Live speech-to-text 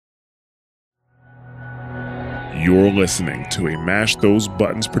You're listening to a Mash Those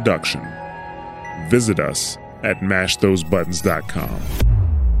Buttons production. Visit us at mashthosebuttons.com.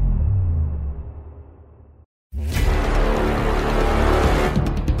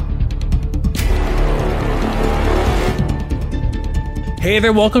 Hey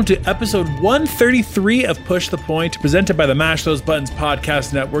there, welcome to episode 133 of Push the Point, presented by the Mash Those Buttons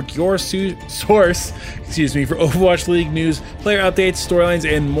Podcast Network, your source for Overwatch League news, player updates, storylines,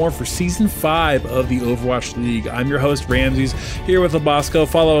 and more for Season 5 of the Overwatch League. I'm your host, Ramses, here with Labosco.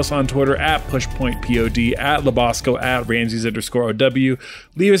 Follow us on Twitter at PushPointPod, at Labosco, at Ramses_OW.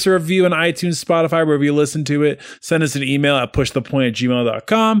 Leave us a review on iTunes, Spotify, wherever you listen to it. Send us an email at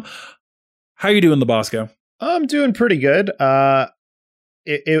pushthepoint@gmail.com. How are you doing, Labosco? I'm doing pretty good.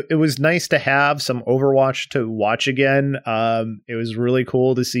 It was nice to have some Overwatch to watch again. It was really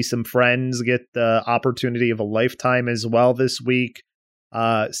cool to see some friends get the opportunity of a lifetime as well this week.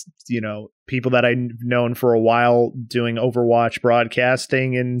 People that I've known for a while doing Overwatch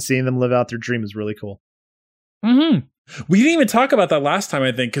broadcasting and seeing them live out their dream is really cool. Mm-hmm. We didn't even talk about that last time,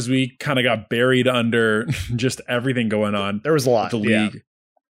 I think, because we kind of got buried under just everything going on. There was a lot. With the league.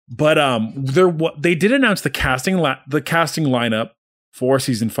 But they did announce the casting lineup for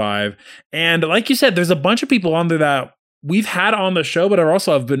Season 5. And like you said, there's a bunch of people on there that we've had on the show, but are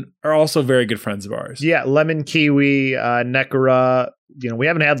also very good friends of ours. Yeah, Lemon Kiwi, Nekara. We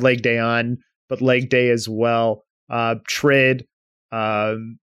haven't had Leg Day on, but Leg Day as well. Trid,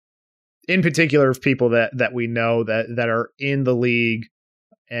 in particular, of people that we know that are in the league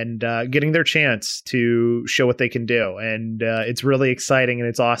and getting their chance to show what they can do. And it's really exciting, and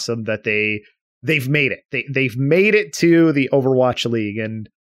it's awesome that they've made it. They've made it to the Overwatch League, and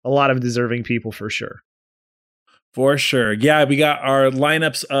a lot of deserving people for sure. For sure. Yeah, we got our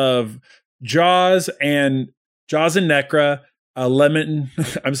lineups of Jaws and Nekra, Lemon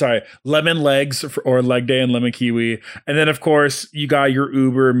Legs or Leg Day and Lemon Kiwi. And then, of course, you got your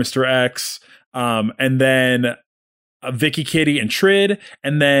Uber, Mr. X, and then Vicky Kitty and Trid.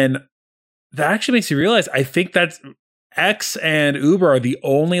 And then that actually makes you realize, I think that's X and Uber are the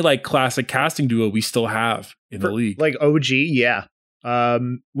only classic casting duo we still have in the league. Like OG, yeah.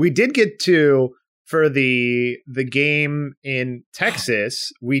 We did get to, for the game in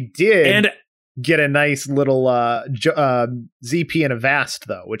Texas, we did get a nice little ZP and a Vast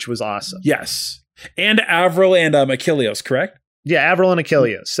though, which was awesome. Yes, and Avril and Achilleos, correct? Yeah, Avril and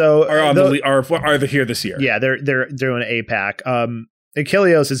Achilleos. So are they here this year? Yeah, they're doing an APAC.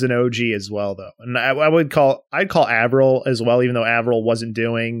 Achilleos is an OG as well, though, and I'd call Avril as well, even though Avril wasn't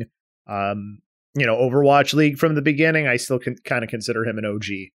doing, Overwatch League from the beginning. I still can kind of consider him an OG.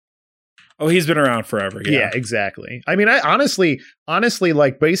 Oh, he's been around forever. Yeah, exactly. I mean, I honestly,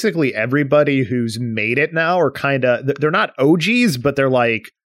 basically everybody who's made it now are they're not OGs, but they're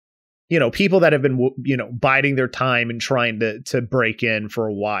people that have been, biding their time and trying to break in for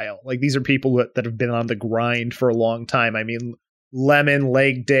a while. Like, these are people that have been on the grind for a long time. I mean, Lemon,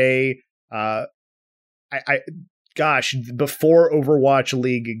 Leg Day, before Overwatch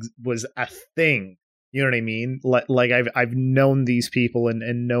League was a thing, you know what I mean? Like I've known these people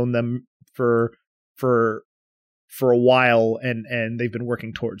and known them for a while, and they've been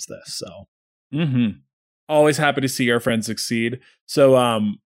working towards this. So, always happy to see our friends succeed. So,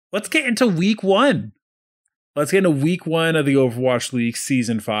 let's get into week one. Let's get into week one of the Overwatch League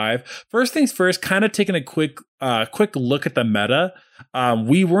Season 5. First things first, kind of taking a quick look at the meta.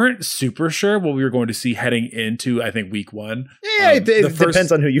 We weren't super sure what we were going to see heading into, I think, week one. Yeah, it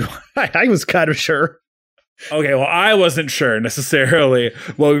depends on who you are. I was kind of sure. Okay, well, I wasn't sure necessarily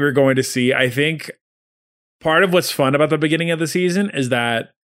what we were going to see. I think part of what's fun about the beginning of the season is that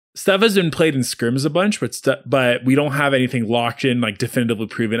stuff has been played in scrims a bunch, but we don't have anything locked in, definitively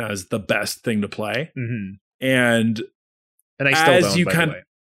proven as the best thing to play. Mm-hmm. And I still don't,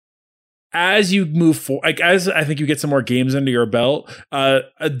 as you move forward, as I think you get some more games under your belt,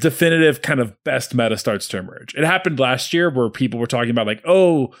 a definitive kind of best meta starts to emerge. It happened last year where people were talking about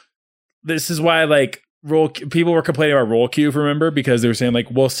this is why people were complaining about roll queue, remember? Because they were saying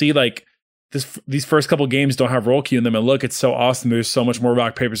we'll see these first couple games don't have roll queue in them, and look, it's so awesome. There's so much more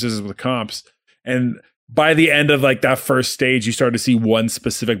rock, paper, scissors with comps. And by the end of that first stage, you start to see one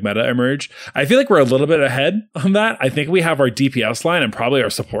specific meta emerge. I feel like we're a little bit ahead on that. I think we have our DPS line and probably our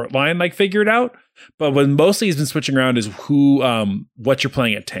support line figured out. But what mostly has been switching around is what you're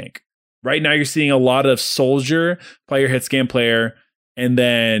playing at tank. Right now, you're seeing a lot of Soldier, player hit scan player, and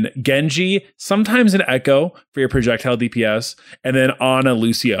then Genji, sometimes an Echo for your projectile DPS, and then Ana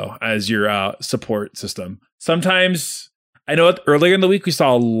Lucio as your support system. Sometimes, I know earlier in the week we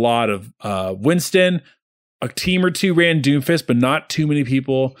saw a lot of Winston. A team or two ran Doomfist, but not too many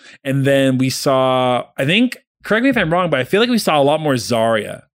people. And then we saw, I think correct me if I'm wrong, but I feel like we saw a lot more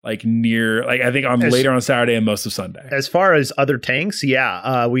Zarya like near, like I think later on Saturday and most of Sunday. As far as other tanks,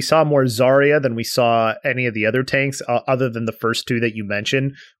 yeah, we saw more Zarya than we saw any of the other tanks, other than the first two that you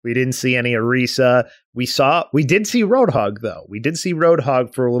mentioned. We didn't see any Orisa. We did see Roadhog though. We did see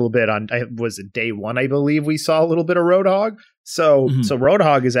Roadhog for a little bit on, was it day one? I believe we saw a little bit of Roadhog. So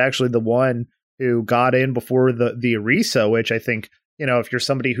Roadhog is actually the one who got in before the Orisa, which I think, you know, if you're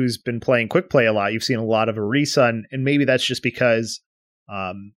somebody who's been playing quick play a lot, you've seen a lot of Orisa, and maybe that's just because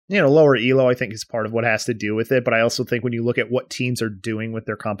lower elo, I think, is part of what has to do with it. But I also think when you look at what teams are doing with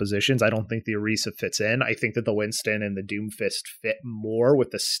their compositions, I don't think the Orisa fits in. I think that the Winston and the Doomfist fit more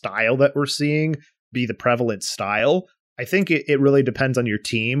with the style that we're seeing be the prevalent style. I think it really depends on your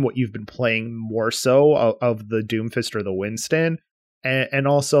team, what you've been playing more so of the Doomfist or the Winston, and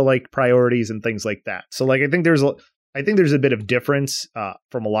also like priorities and things like that. So like I think there's a bit of difference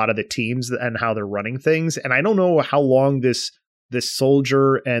from a lot of the teams and how they're running things. And I don't know how long this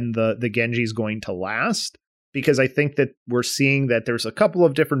Soldier and the Genji is going to last, because I think that we're seeing that there's a couple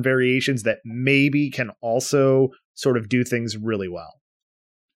of different variations that maybe can also sort of do things really well.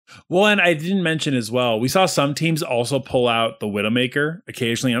 Well, and I didn't mention as well, we saw some teams also pull out the Widowmaker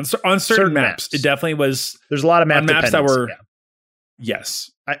occasionally on certain maps. It definitely was. There's a lot of maps that were. Yeah.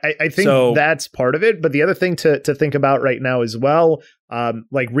 Yes. I think that's part of it. But the other thing to think about right now as well,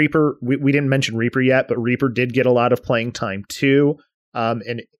 like Reaper, we didn't mention Reaper yet, but Reaper did get a lot of playing time too.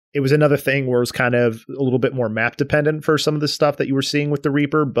 And it was another thing where it was kind of a little bit more map dependent for some of the stuff that you were seeing with the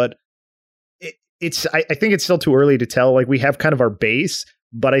Reaper. But I think it's still too early to tell. Like we have kind of our base,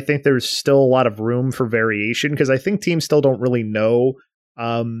 but I think there's still a lot of room for variation, because I think teams still don't really know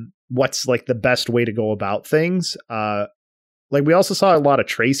what's like the best way to go about things. Like we also saw a lot of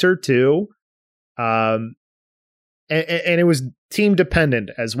Tracer too. And it was team dependent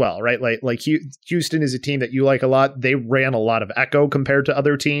as well, right? Like Houston is a team that you like a lot. They ran a lot of Echo compared to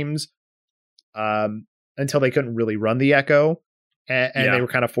other teams until they couldn't really run the Echo. And they were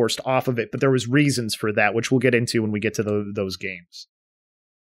kind of forced off of it. But there was reasons for that, which we'll get into when we get to those games.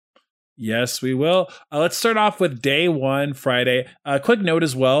 Yes, we will. Let's start off with day one, Friday. A quick note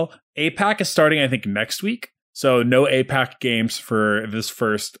as well. APAC is starting, I think, next week. So no APAC games for this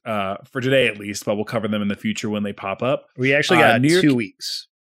first, for today at least, but we'll cover them in the future when they pop up. We actually got 2 weeks.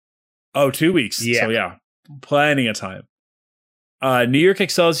 Oh, 2 weeks. Yeah. So yeah, plenty of time. New York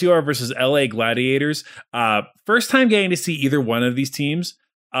Excelsior versus LA Gladiators. First time getting to see either one of these teams.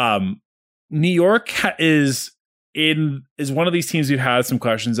 New York is one of these teams we've had some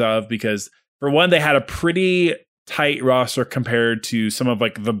questions of, because for one, they had a pretty tight roster compared to some of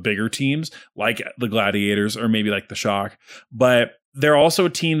like the bigger teams like the Gladiators or maybe like the Shock, but they're also a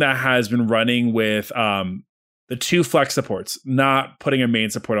team that has been running with the 2 flex supports, not putting a main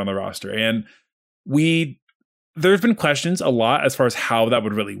support on the roster. And there's been questions a lot as far as how that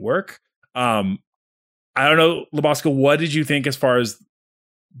would really work. I don't know, Labosco, what did you think as far as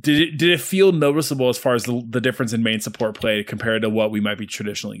did it feel noticeable as far as the difference in main support play compared to what we might be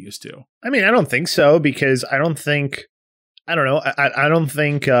traditionally used to? I mean, I don't think so, because I don't think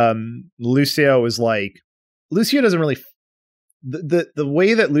Lucio is like, Lucio doesn't really, the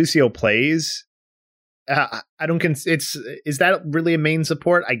way that Lucio plays, I don't is that really a main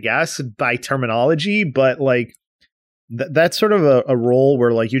support? I guess by terminology, but like that's sort of a role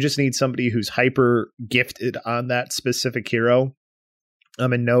where like you just need somebody who's hyper gifted on that specific hero.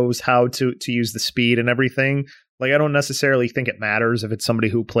 And knows how to use the speed and everything. Like, I don't necessarily think it matters if it's somebody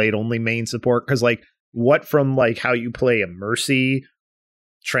who played only main support, because like what from like how you play a Mercy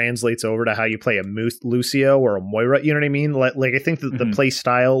translates over to how you play a Lucio or a Moira. You know what I mean? Like I think that the play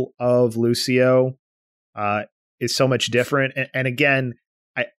style of Lucio is so much different. And again,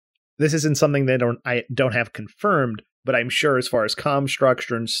 this isn't something that I don't have confirmed, but I'm sure as far as comm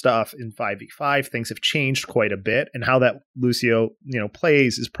structure and stuff in 5v5, things have changed quite a bit. And how that Lucio,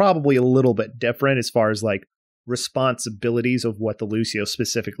 plays is probably a little bit different as far as like responsibilities of what the Lucio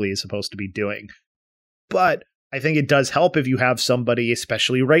specifically is supposed to be doing. But I think it does help if you have somebody,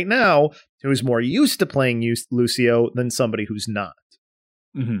 especially right now, who's more used to playing Lucio than somebody who's not.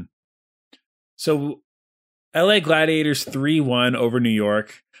 Mm-hmm. So LA Gladiators 3-1 over New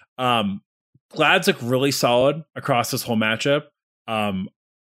York. Glads look really solid across this whole matchup.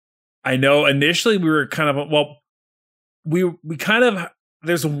 I know initially we were kind of,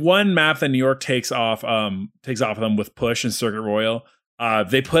 there's one map that New York takes off of them with push and Circuit Royal.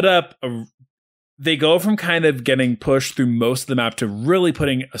 They go from kind of getting pushed through most of the map to really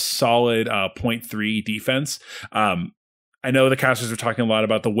putting a solid 0.3 defense. I know the casters are talking a lot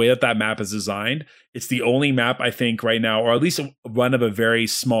about the way that map is designed. It's the only map I think right now, or at least one of a very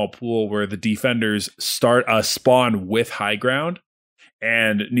small pool where the defenders start a spawn with high ground.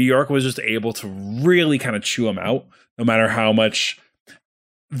 And New York was just able to really kind of chew them out, no matter how much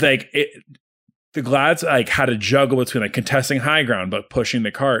the Glads like had to juggle between like contesting high ground but pushing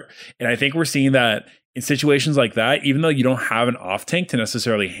the cart. And I think we're seeing that in situations like that, even though you don't have an off tank to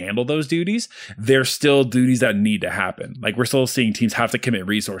necessarily handle those duties, there's still duties that need to happen. Like we're still seeing teams have to commit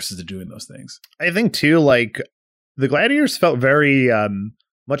resources to doing those things. I think too, like the Gladiators felt very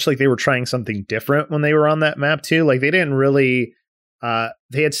much like they were trying something different when they were on that map too. Like they didn't really.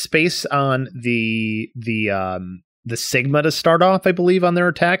 They had space on the Sigma to start off, I believe, on their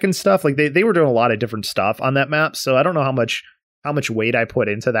attack and stuff. Like they were doing a lot of different stuff on that map. So I don't know how much weight I put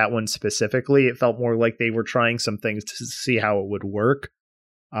into that one specifically. It felt more like they were trying some things to see how it would work,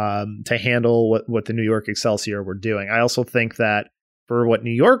 to handle what the New York Excelsior were doing. I also think that for what New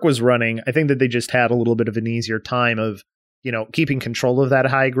York was running, I think that they just had a little bit of an easier time of, keeping control of that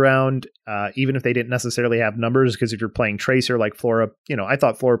high ground, even if they didn't necessarily have numbers, because if you're playing Tracer like Flora, I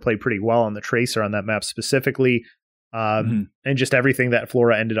thought Flora played pretty well on the Tracer on that map specifically. And just everything that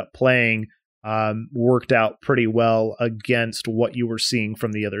Flora ended up playing worked out pretty well against what you were seeing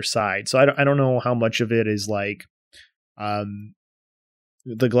from the other side. So I don't know how much of it is like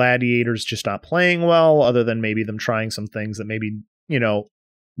the Gladiators just not playing well, other than maybe them trying some things that maybe,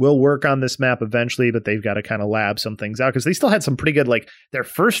 will work on this map eventually, but they've got to kind of lab some things out, because they still had some pretty good, like their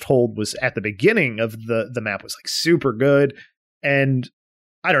first hold was at the beginning of the map was like super good. And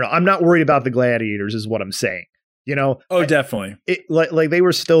I don't know, I'm not worried about the Gladiators is what I'm saying. Oh, definitely. It like they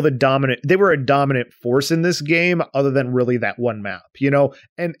were still they were a dominant force in this game, other than really that one map,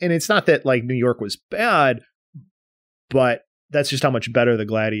 and it's not that like New York was bad, but that's just how much better the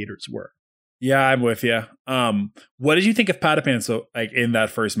Gladiators were. Yeah, I'm with you. What did you think of Patapan in that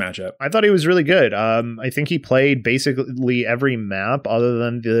first matchup? I thought he was really good. I think he played basically every map other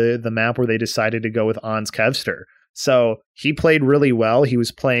than the map where they decided to go with Ons Kevster. So he played really well. He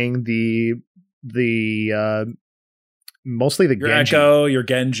was playing the mostly the your Genji. Echo, your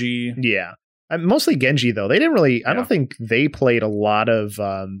Genji. Yeah. Mostly Genji, though. They didn't really... I don't think they played a lot of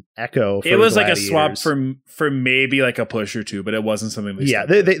Echo. It was like a swap for maybe like a push or two, but it wasn't something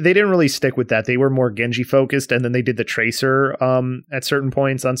they didn't really stick with that. They were more Genji focused, and then they did the Tracer at certain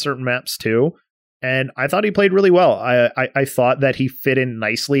points on certain maps too. And I thought he played really well. I thought that he fit in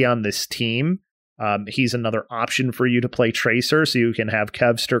nicely on this team. He's another option for you to play Tracer, so you can have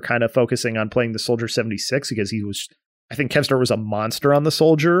Kevster kind of focusing on playing the Soldier 76, because I think Kevster was a monster on the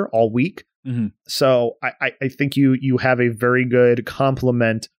Soldier all week. Mm-hmm. So I think you have a very good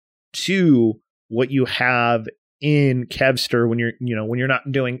complement to what you have in Kevster when you're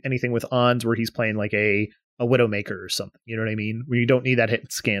not doing anything with Ons where he's playing like a Widowmaker or something. You know what I mean? Where you don't need that hit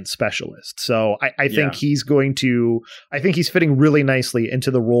and scan specialist. So I think he's fitting really nicely into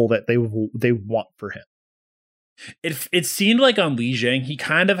the role that they want for him. It seemed like on Li Jiang, he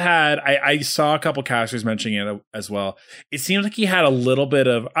kind of had, I saw a couple casters mentioning it as well. It seemed like he had a little bit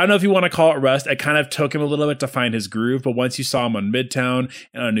of, I don't know if you want to call it rest. It kind of took him a little bit to find his groove, but once you saw him on Midtown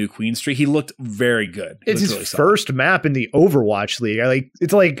and on New Queen Street, he looked very good. It's his really first map in the Overwatch League.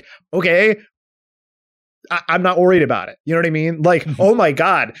 It's like, okay, I'm not worried about it. You know what I mean? Like, oh my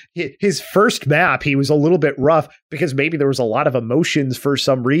God, his first map, he was a little bit rough because maybe there was a lot of emotions for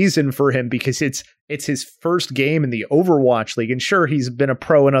some reason for him, because it's his first game in the Overwatch League. And sure, he's been a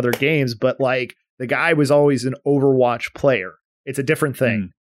pro in other games, but like the guy was always an Overwatch player. It's a different thing.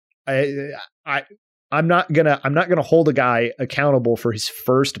 I'm not gonna hold a guy accountable for his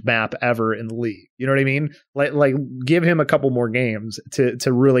first map ever in the league. You know what I mean? Like give him a couple more games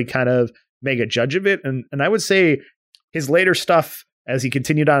to really kind of make a judge of it. And I would say his later stuff as he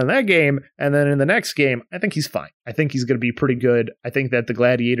continued on in that game and then in the next game, I think he's fine. I think he's going to be pretty good. I think that the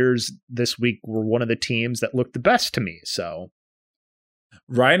Gladiators this week were one of the teams that looked the best to me. So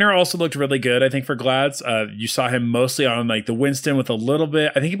Reiner also looked really good, I think, for Glads. You saw him mostly on like the Winston with a little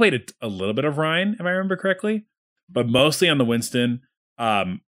bit. I think he played a little bit of Rein, if I remember correctly, but mostly on the Winston.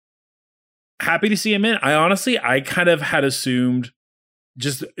 Happy to see him in. I kind of had assumed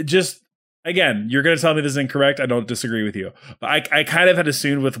just again, you're going to tell me this is incorrect. I don't disagree with you. But I kind of had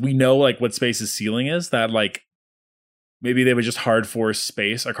assumed we know like what Space's ceiling is, that like maybe they would just hard force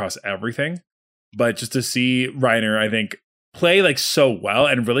Space across everything. But just to see Reiner, I think, play like so well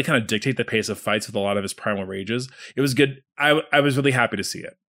and really kind of dictate the pace of fights with a lot of his primal rages, it was good. I was really happy to see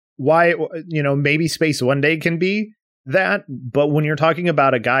it. Why, maybe Space one day can be that. But when you're talking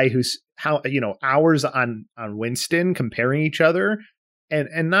about a guy who's hours on Winston comparing each other,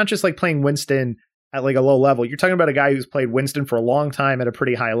 and not just like playing Winston at like a low level. You're talking about a guy who's played Winston for a long time at a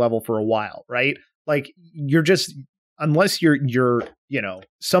pretty high level for a while, right? Like you're just, unless you're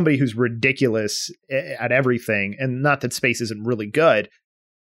somebody who's ridiculous at everything, and not that space isn't really good,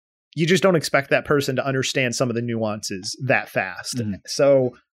 you just don't expect that person to understand some of the nuances that fast. Mm-hmm.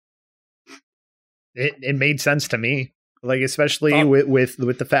 So it made sense to me, like especially with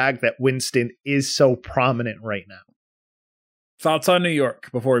the fact that Winston is so prominent right now. Thoughts on New York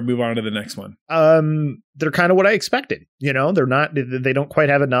before we move on to the next one? They're kind of what I expected. They don't quite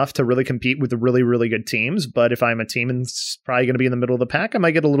have enough to really compete with the really, really good teams. But if I'm a team and it's probably going to be in the middle of the pack, I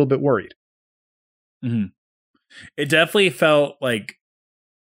might get a little bit worried. Mm-hmm. It definitely felt like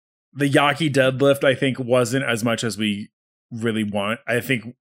the Yaki deadlift, I think, wasn't as much as we really want. I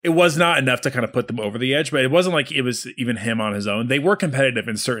think it was not enough to kind of put them over the edge, but it wasn't like it was even him on his own. They were competitive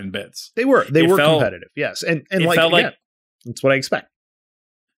in certain bits. They were competitive. Yes. And like, felt like that's what I expect.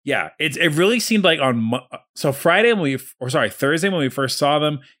 Yeah. It really seemed like so Thursday when we first saw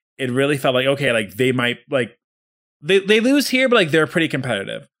them, it really felt like, okay, like they might like, they lose here, but like they're pretty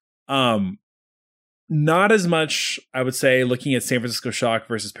competitive. Not as much, I would say, looking at San Francisco Shock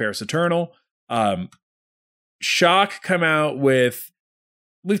versus Paris Eternal. Shock come out with,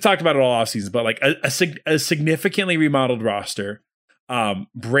 we've talked about it all offseason, but like a significantly remodeled roster,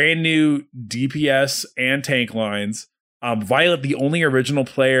 brand new DPS and tank lines. Violet, the only original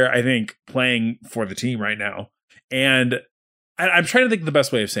player, I think, playing for the team right now. And I'm trying to think of the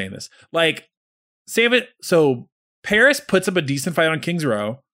best way of saying this. Like, so Paris puts up a decent fight on Kings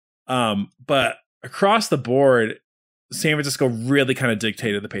Row, but across the board, San Francisco really kind of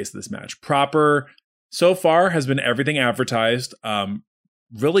dictated the pace of this match. Proper, so far, has been everything advertised.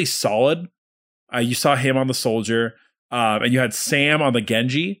 Really solid. You saw him on the Soldier, and you had Sam on the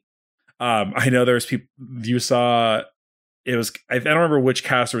Genji. I know there was people, you saw... It was, I don't remember which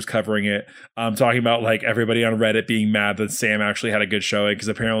caster was covering it, talking about like everybody on Reddit being mad that Sam actually had a good showing, because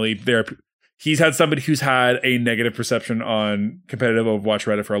apparently he's had somebody who's had a negative perception on competitive Overwatch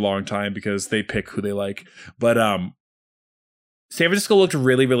Reddit for a long time because they pick who they like. But San Francisco looked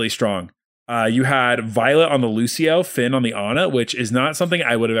really, really strong. You had Violet on the Lucio, Finn on the Ana, which is not something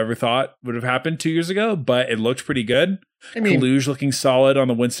I would have ever thought would have happened 2 years ago, but it looked pretty good. I mean, Kaluge looking solid on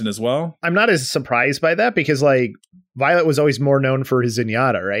the Winston as well. I'm not as surprised by that, because like Violet was always more known for his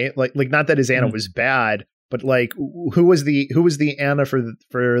Zenyatta, right? Like not that his Ana was bad, but like who was the Ana for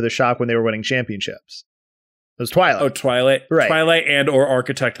the Shock when they were winning championships? It was Twilight. Oh, Twilight, right? Twilight and or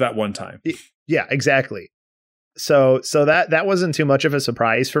Architect that one time. Yeah, exactly. So that wasn't too much of a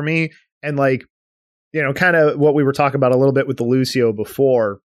surprise for me. And like, kind of what we were talking about a little bit with the Lucio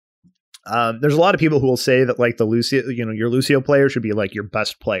before. There's a lot of people who will say that like the Lucio, your Lucio player should be like your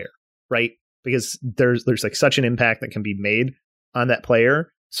best player, right? Because there's like such an impact that can be made on that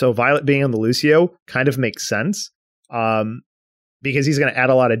player. So Violet being on the Lucio kind of makes sense, because he's going to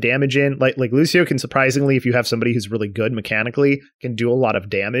add a lot of damage in. Like Lucio can surprisingly, if you have somebody who's really good mechanically, can do a lot of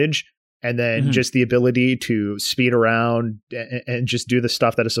damage. And then just the ability to speed around and just do the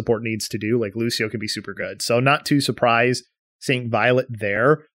stuff that a support needs to do. Like Lucio can be super good. So not too surprised seeing Violet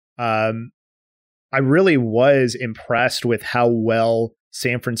there. I really was impressed with how well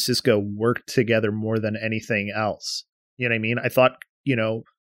San Francisco worked together more than anything else. You know what I mean? I thought,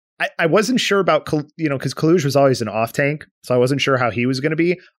 I wasn't sure about, because Kaluge was always an off tank. So I wasn't sure how he was going to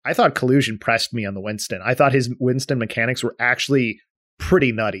be. I thought Kaluge impressed me on the Winston. I thought his Winston mechanics were actually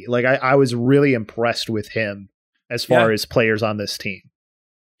pretty nutty. Like I was really impressed with him as far as players on this team.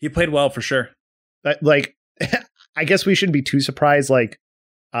 He played well for sure. Like, I guess we shouldn't be too surprised. Like,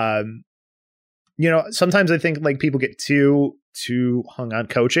 sometimes I think like people get too hung on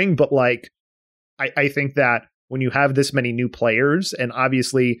coaching, but like, I think that when you have this many new players, and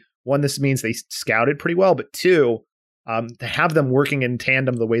obviously one, this means they scouted pretty well, but two, to have them working in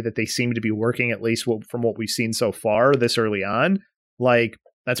tandem the way that they seem to be working, at least from what we've seen so far this early on, like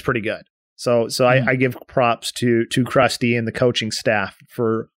that's pretty good. So I give props to Krusty and the coaching staff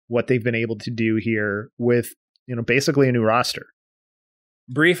for what they've been able to do here with, basically a new roster.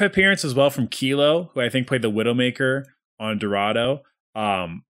 Brief appearance as well from Kilo, who I think played the Widowmaker on Dorado.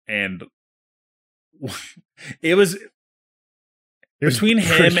 And it was between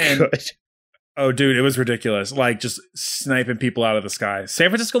him and good. Oh, dude, it was ridiculous. Like just sniping people out of the sky. San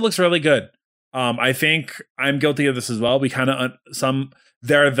Francisco looks really good. I think I'm guilty of this as well. We kind of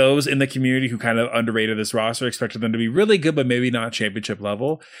there are those in the community who kind of underrated this roster, expected them to be really good, but maybe not championship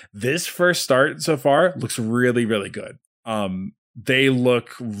level. This first start so far looks really, really good. They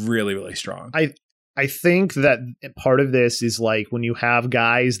look really, really strong. I think that part of this is like when you have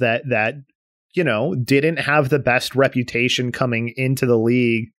guys that didn't have the best reputation coming into the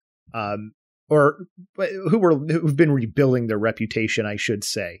league, who've been rebuilding their reputation, I should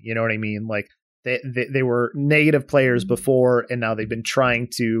say. You know what I mean? Like they were negative players before, and now they've been trying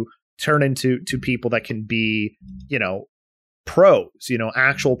to turn into people that can be, pros,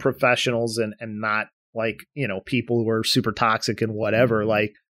 actual professionals, and not like, people who are super toxic and whatever.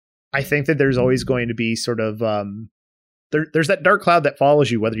 Like, I think that there's always going to be sort of there's that dark cloud that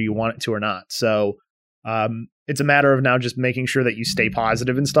follows you whether you want it to or not. So it's a matter of now just making sure that you stay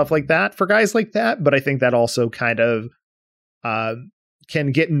positive and stuff like that for guys like that. But I think that also kind of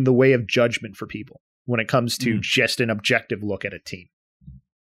can get in the way of judgment for people when it comes to just an objective look at a team.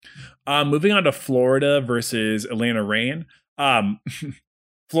 Moving on to Florida versus Atlanta Reign.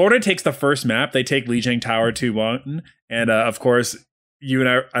 Florida takes the first map. They take Lijiang Tower 2-1. And of course, you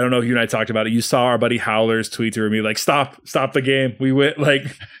and I don't know if you and I talked about it. You saw our buddy Howler's tweet to me like, stop the game. We went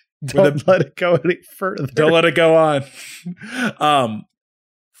like, don't let it go any further. Don't let it go on.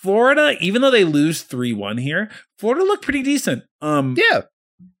 Florida, even though they lose 3-1 here, Florida looked pretty decent. Yeah.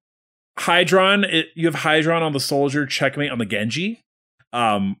 Hydron, you have Hydron on the Soldier, checkmate on the Genji.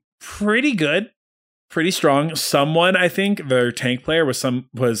 Pretty good, pretty strong. Someone, I think their tank player was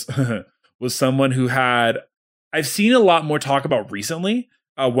someone who had, I've seen a lot more talk about recently.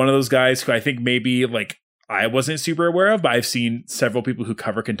 One of those guys who I think maybe like I wasn't super aware of, but I've seen several people who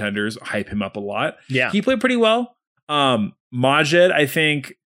cover Contenders hype him up a lot. Yeah, he played pretty well. Majid, I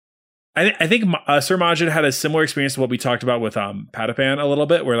think Sir Majid had a similar experience to what we talked about with Patapan a little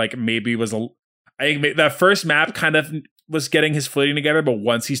bit, where like maybe I think that first map kind of was getting his footing together, but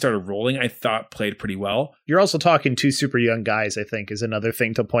once he started rolling, I thought played pretty well. You're also talking two super young guys, I think, is another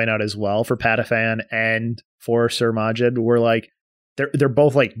thing to point out as well for Patafan and for Sir Majid. We're like, they're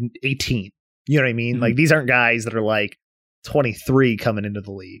both like 18. You know what I mean? Mm-hmm. Like, these aren't guys that are like 23 coming into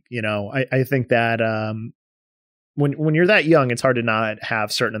the league. I think that when you're that young, it's hard to not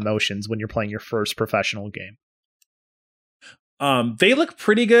have certain emotions when you're playing your first professional game. They look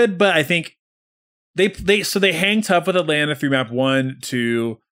pretty good, but I think they hang tough with Atlanta through map 1,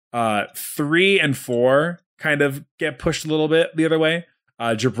 2, 3, and 4 kind of get pushed a little bit the other way.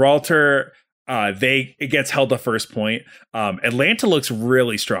 Gibraltar, it gets held the first point. Atlanta looks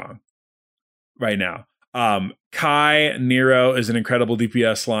really strong right now. Kai Nero is an incredible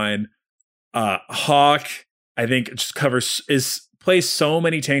DPS line. Hawk, I think, just plays so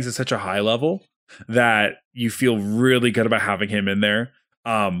many tanks at such a high level that you feel really good about having him in there.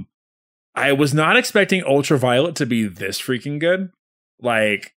 I was not expecting Ultraviolet to be this freaking good.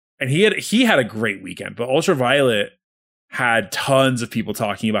 Like, and he had a great weekend, but Ultraviolet had tons of people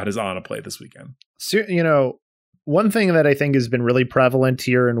talking about his Ana play this weekend. So, one thing that I think has been really prevalent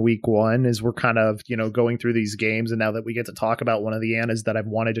here in week 1 is we're kind of, going through these games. And now that we get to talk about one of the Anas that I've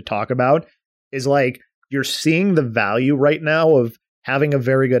wanted to talk about is like, you're seeing the value right now of having a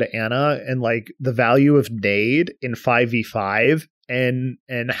very good Ana and like the value of Nade in 5v5 and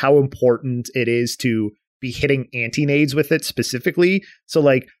how important it is to be hitting anti-nades with it specifically. So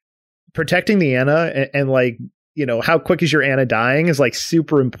like protecting the Ana and like, how quick is your Ana dying is like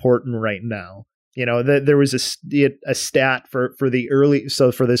super important right now. There was a stat for the early,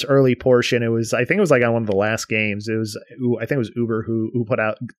 so for this early portion, I think it was like on one of the last games, I think it was Uber who put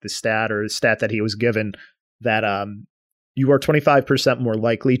out the stat that he was given that you are 25% more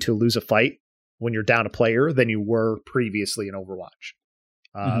likely to lose a fight when you're down a player than you were previously in Overwatch.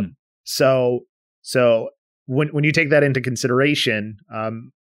 So when you take that into consideration,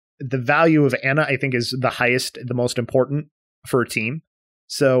 the value of Ana, I think, is the highest, the most important for a team.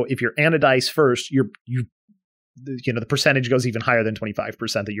 So if your Ana dies first, the percentage goes even higher than 25%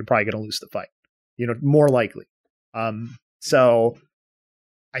 that you're probably going to lose the fight. More likely. So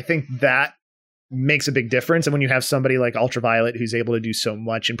I think that makes a big difference. And when you have somebody like Ultraviolet who's able to do so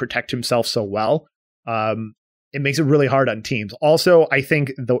much and protect himself so well, it makes it really hard on teams. Also, I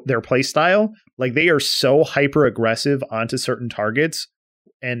think their play style, like they are so hyper aggressive onto certain targets,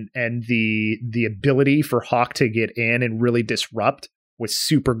 and the ability for Hawk to get in and really disrupt was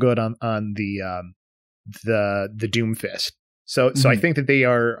super good on the Doomfist. So I think that they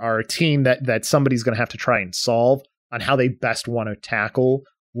are a team that somebody's going to have to try and solve on how they best want to tackle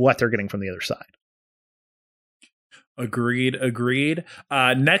what they're getting from the other side. Agreed.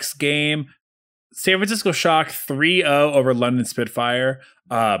 Next game, San Francisco Shock 3-0 over London Spitfire.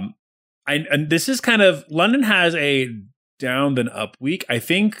 And this is kind of, London has a down then up week. I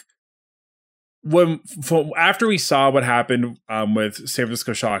think after we saw what happened with San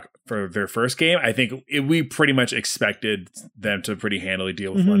Francisco Shock for their first game, I think we pretty much expected them to pretty handily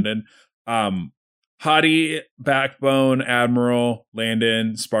deal with London. Hottie, Backbone, Admiral,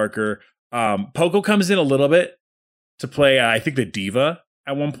 Landon, Sparker. Poco comes in a little bit to play, I think, the Diva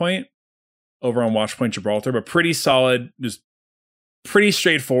at one point. over on Watchpoint Gibraltar, but pretty solid, just pretty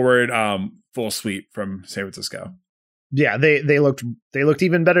straightforward full sweep from San Francisco. Yeah, they looked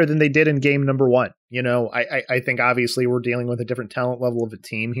even better than they did in game number 1. You know, I think obviously we're dealing with a different talent level of a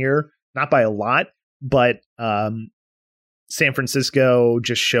team here, not by a lot, but San Francisco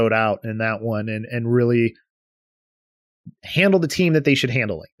just showed out in that one and really handled the team that they should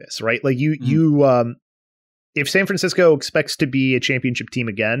handle like this, right? Like if San Francisco expects to be a championship team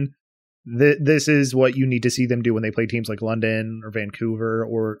again, this is what you need to see them do when they play teams like London or Vancouver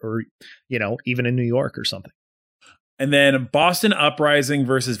or you know, even in New York or something. And then Boston Uprising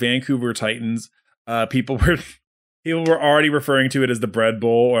versus Vancouver Titans. People were already referring to it as the bread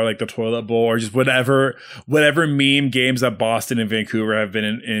bowl or like the toilet bowl or just whatever meme games that Boston and Vancouver have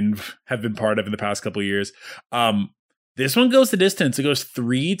been part of in the past couple of years. This one goes the distance. It goes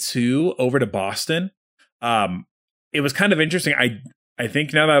 3-2 over to Boston. It was kind of interesting. I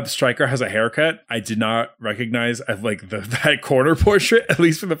think now that Stryker has a haircut, I did not recognize like that corner portrait, at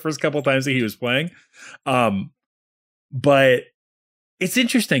least for the first couple of times that he was playing. But it's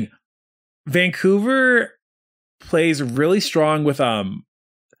interesting. Vancouver plays really strong with when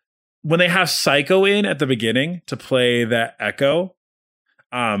they have Psycho in at the beginning to play that Echo.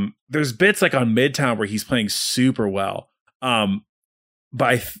 There's bits like on Midtown where he's playing super well.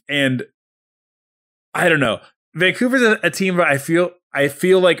 But I don't know. Vancouver's a team that I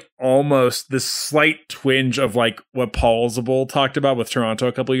feel like almost this slight twinge of like what Paul Zabul talked about with Toronto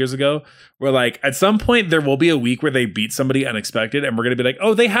a couple of years ago, where like at some point there will be a week where they beat somebody unexpected and we're going to be like,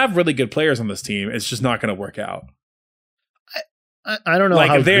 oh, they have really good players on this team. It's just not going to work out. I don't know. Like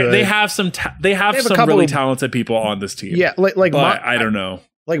how they have some really talented people on this team. Yeah. I don't know.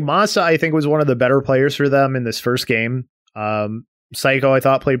 Like Massa, I think was one of the better players for them in this first game. Psycho, I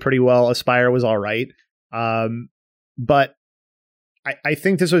thought played pretty well. Aspire was all right. But I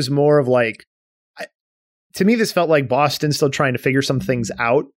think this was more of like, to me, this felt like Boston still trying to figure some things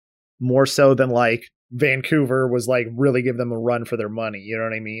out more so than like Vancouver was like really give them a run for their money. You know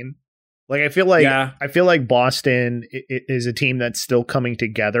what I mean? Like, I feel like Boston is a team that's still coming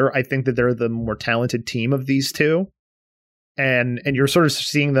together. I think that they're the more talented team of these two. And you're sort of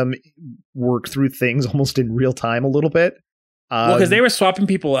seeing them work through things almost in real time a little bit. Well, because they were swapping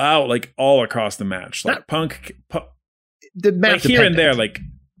people out like all across the match, like the map like here and there, like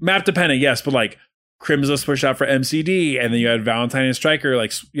map dependent, yes, but like Crimson switched out for MCD, and then you had Valentine and Stryker,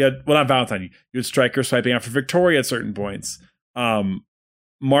 like not Valentine, you had Stryker swiping out for Victoria at certain points.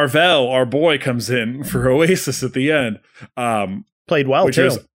 Marvell, our boy, comes in for Oasis at the end. Played well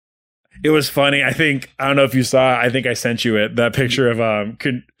too. It was funny. I don't know if you saw, I think I sent you that picture of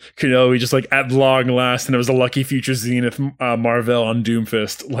Kanoe just like at long last, and it was a Lucky Future Zenith Marvell on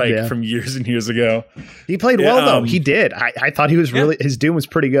Doomfist from years and years ago. He played well though. He did. I thought he was really, his Doom was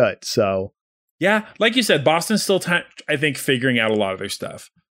pretty good. So yeah, like you said, Boston's still I think figuring out a lot of their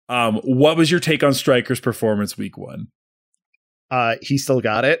stuff. What was your take on Stryker's performance week 1? He still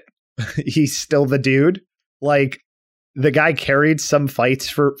got it. He's still the dude. Like, the guy carried some fights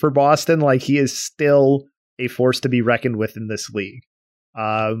for Boston. Like, he is still a force to be reckoned with in this league.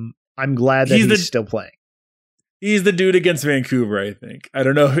 I'm glad that he's still playing. He's the dude against Vancouver, I think. I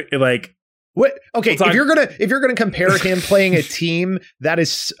don't know, like what. Okay, if you're gonna compare him playing a team that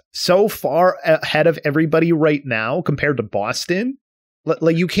is so far ahead of everybody right now compared to Boston,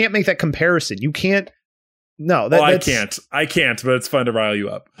 like you can't make that comparison. You can't. No, I can't. But it's fun to rile you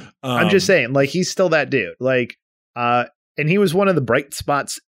up. I'm just saying, like, he's still that dude. Like. And he was one of the bright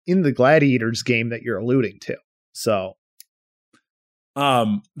spots in the Gladiators game that you're alluding to. So,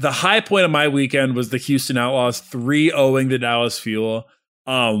 the high point of my weekend was the Houston Outlaws 3-0ing the Dallas Fuel.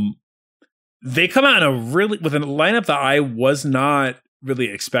 They come out with a lineup that I was not really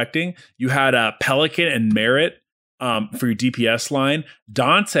expecting. You had Pelican and Merritt for your DPS line.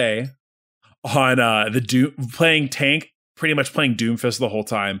 Dante on the Doom playing tank, pretty much playing Doomfist the whole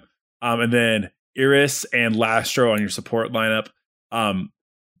time. And then Iris and Lastro on your support lineup.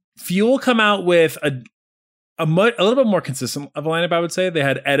 Fuel come out with a little bit more consistent of a lineup, I would say. They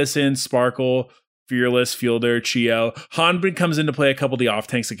had Edison, Sparkle, Fearless, Fielder, Chio. Hanbin comes into play a couple of the off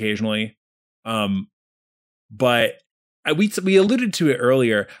tanks occasionally. But we alluded to it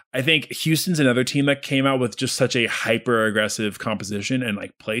earlier. I think Houston's another team that came out with just such a hyper aggressive composition and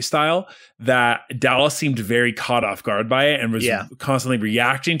like play style that Dallas seemed very caught off guard by it and was constantly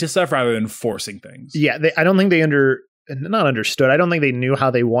reacting to stuff rather than forcing things. Yeah, I don't think they not understood. I don't think they knew how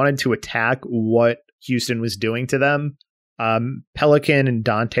they wanted to attack what Houston was doing to them. Pelican and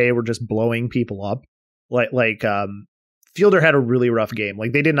Dante were just blowing people up. Like Fielder had a really rough game.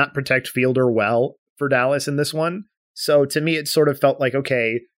 Like, they did not protect Fielder well for Dallas in this one. So to me, it sort of felt like,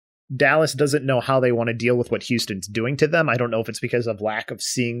 okay, Dallas doesn't know how they want to deal with what Houston's doing to them. I don't know if it's because of lack of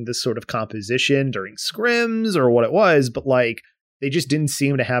seeing this sort of composition during scrims or what it was, but like they just didn't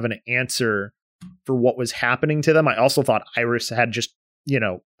seem to have an answer for what was happening to them. I also thought Iris had just,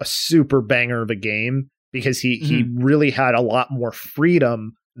 a super banger of a game because he really had a lot more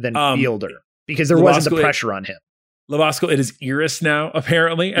freedom than Fielder because there wasn't the pressure on him. Labasco, it is Iris now,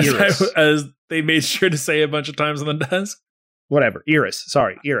 apparently, as they made sure to say a bunch of times on the desk. Whatever. Iris.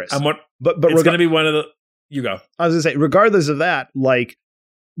 Sorry, Iris. But it's going to be one of the... You go. I was going to say, regardless of that, like,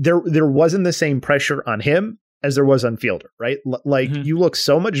 there wasn't the same pressure on him as there was on Fielder, right? You look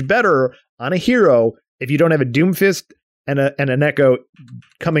so much better on a hero if you don't have a Doomfist and an Echo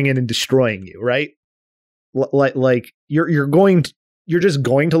coming in and destroying you, right? You're just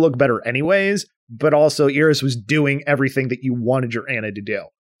going to look better anyways, but also Iris was doing everything that you wanted your Ana to do.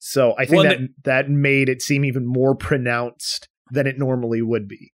 So I think that made it seem even more pronounced than it normally would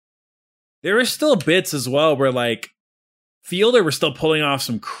be. There are still bits as well where like Fielder was still pulling off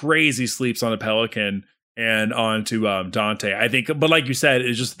some crazy sleeps on a Pelican and onto Dante. I think, but like you said,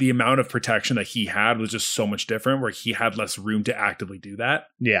 it's just the amount of protection that he had was just so much different where he had less room to actively do that.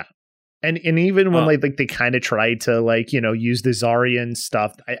 Yeah. And even when they kind of tried to use the Zaryan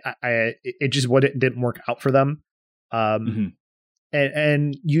stuff, it just didn't work out for them.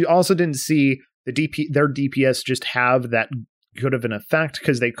 And you also didn't see their DPS just have that good of an effect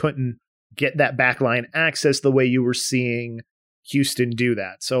because they couldn't get that backline access the way you were seeing Houston do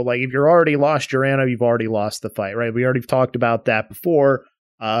that. So like if you're already lost your Ana, you've already lost the fight, right? We already talked about that before.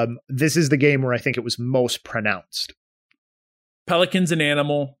 This is the game where I think it was most pronounced. Pelican's an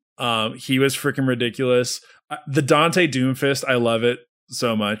animal. He was freaking ridiculous. The Dante Doomfist, I love it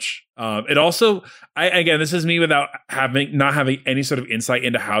so much. It also, again, this is me without not having any sort of insight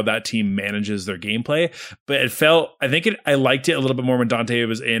into how that team manages their gameplay, but I liked it a little bit more when Dante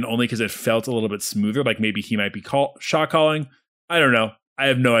was in, only because it felt a little bit smoother. Like maybe he might be shot calling. I don't know. I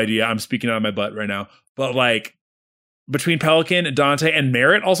have no idea. I'm speaking out of my butt right now, but like between Pelican, Dante, and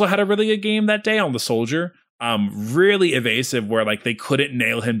Merritt also had a really good game that day on the Soldier. Really evasive where like they couldn't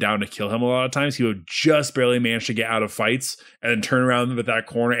nail him down to kill him a lot of times. He would just barely manage to get out of fights and then turn around with that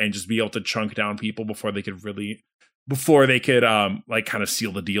corner and just be able to chunk down people before they could like kind of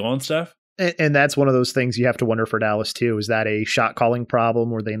seal the deal on stuff. And that's one of those things you have to wonder for Dallas too. Is that a shot calling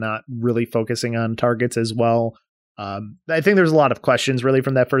problem? Were they not really focusing on targets as well? I think there's a lot of questions really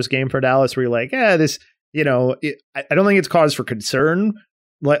from that first game for Dallas where you're like, I don't think it's cause for concern.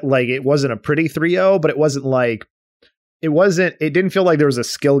 Like it wasn't a pretty 3-0, but it wasn't like it didn't feel like there was a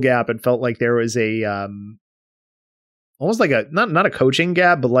skill gap. It felt like there was a almost like a not a coaching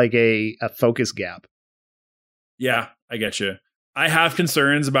gap, but like a focus gap. Yeah, I get you. I have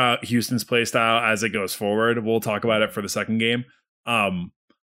concerns about Houston's play style as it goes forward. We'll talk about it for the second game.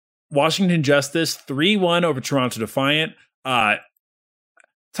 Washington Justice 3-1 over Toronto Defiant.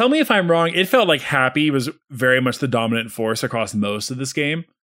 Tell me if I'm wrong. It felt like Happy was very much the dominant force across most of this game.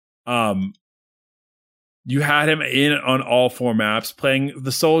 You had him in on all four maps, playing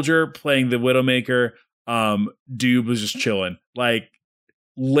the Soldier, playing the Widowmaker. Dude was just chilling, like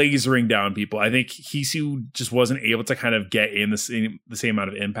lasering down people. I think Hisu just wasn't able to kind of get in the same amount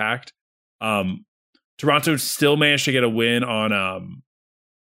of impact. Toronto still managed to get a win on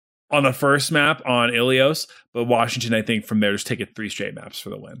the first map on Ilios, but Washington, I think, from there just taking 3 straight maps for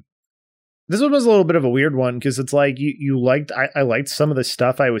the win. This one was a little bit of a weird one because it's like I liked some of the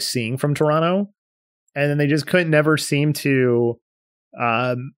stuff I was seeing from Toronto, and then they just couldn't never seem to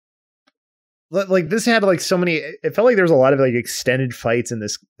like this had like so many. It felt like there was a lot of like extended fights in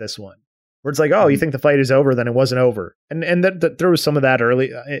this one where it's like, oh, you think the fight is over, then it wasn't over, and that there was some of that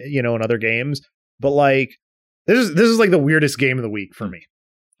early, in other games, but like this is like the weirdest game of the week for me.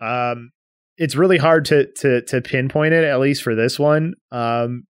 It's really hard to pinpoint it, at least for this one.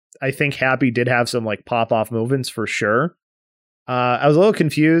 I think Happy did have some like pop off movements for sure. I was a little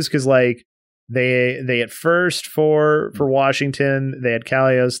confused because like they at first for Washington they had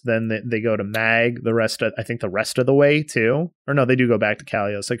Kalios, then they go to Mag the rest of the way too, or no, they do go back to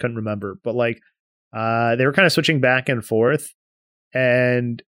Kalios. I couldn't remember, but like they were kind of switching back and forth,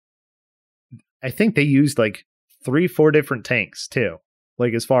 and I think they used like 3-4 different tanks too,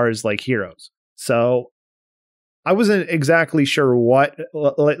 like as far as like heroes. So I wasn't exactly sure what,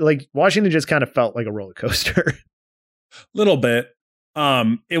 like Washington just kind of felt like a roller coaster. Little bit.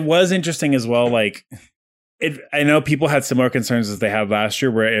 It was interesting as well. Like I know people had similar concerns as they had last year,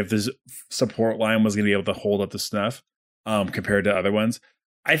 where if this support line was going to be able to hold up the snuff, compared to other ones.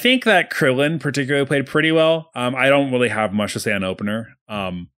 I think that Krillin particularly played pretty well. I don't really have much to say on opener.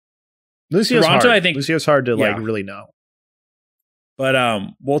 Lucio's Toronto, hard. I think Lucio's hard to like really know.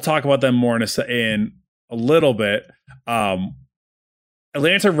 But we'll talk about them more in a little bit.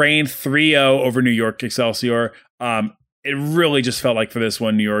 Atlanta reigned 3-0 over New York Excelsior. It really just felt like for this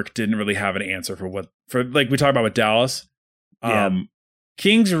one, New York didn't really have an answer for like we talked about with Dallas.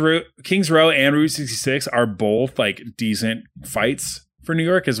 Kings Row and Route 66 are both like decent fights for New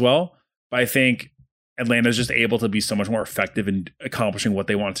York as well. But I think Atlanta's just able to be so much more effective in accomplishing what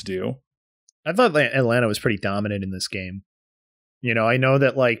they want to do. I thought Atlanta was pretty dominant in this game. You know, I know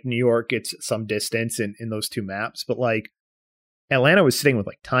that like New York gets some distance in those two maps, but like Atlanta was sitting with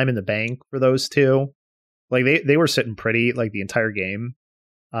like time in the bank for those two. Like they were sitting pretty like the entire game.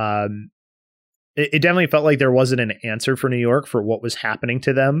 It definitely felt like there wasn't an answer for New York for what was happening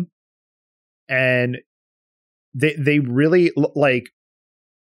to them. And they really like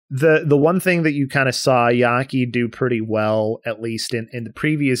the one thing that you kind of saw Yaki do pretty well, at least in the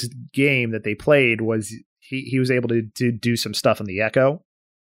previous game that they played, was he was able to do some stuff on the Echo,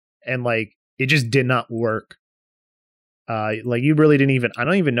 and like it just did not work. Like you really didn't even, I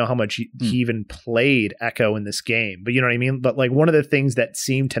don't even know how much he even played Echo in this game, but you know what I mean? But like one of the things that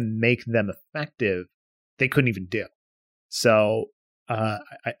seemed to make them effective, they couldn't even do. So I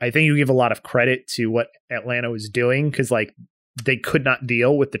think you give a lot of credit to what Atlanta was doing, because like they could not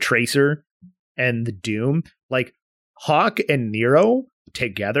deal with the Tracer and the Doom. Like Hawk and Nero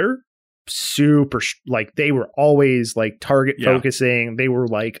together, super, like they were always like target focusing. They were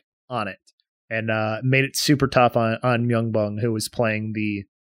like on it. And made it super tough on Myungbong, who was playing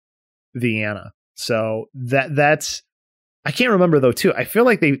the Ana. So that's I can't remember though too. I feel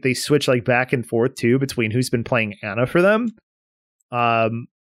like they switch like back and forth too between who's been playing Ana for them.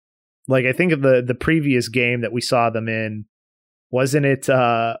 Like I think of the previous game that we saw them in, wasn't it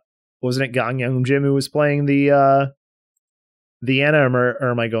Gang Youngjim who was playing the Ana,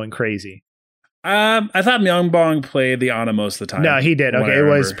 or am I going crazy? I thought Myungbong played the Ana most of the time. No, he did. Okay, it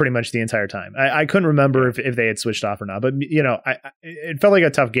was pretty much the entire time. I couldn't remember if they had switched off or not, but you know, it felt like a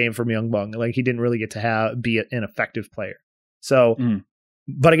tough game for Myungbong. Like he didn't really get to be an effective player. So,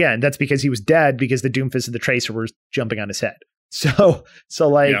 but again, that's because he was dead because the Doomfist and the Tracer were jumping on his head. So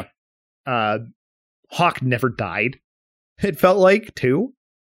like, Hawk never died. It felt like too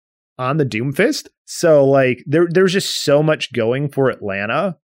on the Doomfist. So like there's just so much going for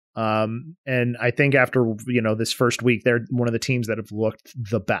Atlanta. And I think after, you know, this first week, they're one of the teams that have looked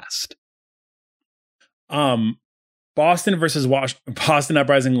the best. Boston versus Boston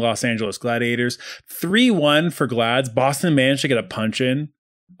Uprising Los Angeles Gladiators, 3-1 for Glads. Boston managed to get a punch in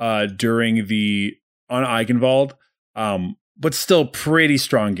on Eichenwald, but still pretty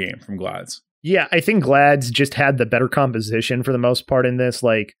strong game from Glads. Yeah, I think Glads just had the better composition for the most part in this.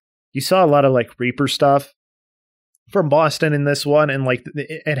 Like you saw a lot of like Reaper stuff from Boston in this one, and like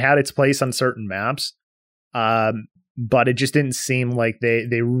it had its place on certain maps, but it just didn't seem like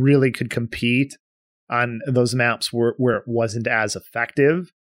they really could compete on those maps where it wasn't as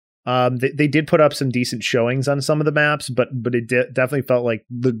effective. They did put up some decent showings on some of the maps, but it definitely felt like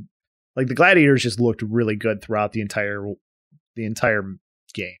the Gladiators just looked really good throughout the entire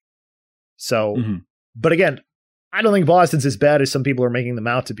game. So, but again, I don't think Boston's as bad as some people are making them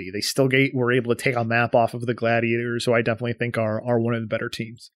out to be. They still were able to take a map off of the Gladiators, who I definitely think are one of the better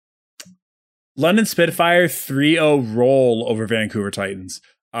teams. London Spitfire 3-0 roll over Vancouver Titans.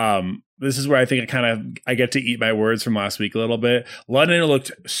 This is where I think I get to eat my words from last week a little bit. London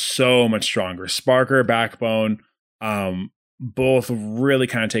looked so much stronger. Sparker, Backbone, both really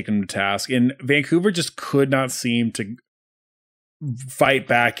kind of taken them to task. And Vancouver just could not seem to fight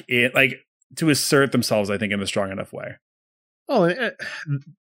back to assert themselves, I think, in a strong enough way. Oh,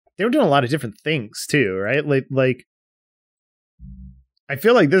 they were doing a lot of different things too, right? Like I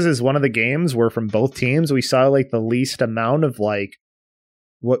feel like this is one of the games where from both teams we saw like the least amount of like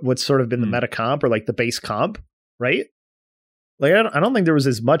what's sort of been the meta comp or like the base comp, right? Like I don't think there was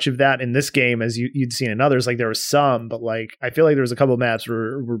as much of that in this game as you'd seen in others. Like there was some, but like I feel like there was a couple of maps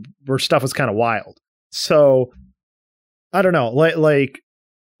where stuff was kind of wild. So I don't know, like.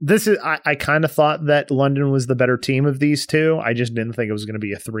 This is, I kind of thought that London was the better team of these two. I just didn't think it was going to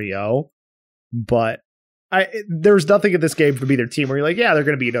be a 3-0. But there was nothing in this game to be their team where you're like, yeah, they're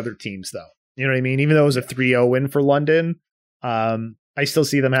going to beat other teams, though. You know what I mean? Even though it was a 3-0 win for London, I still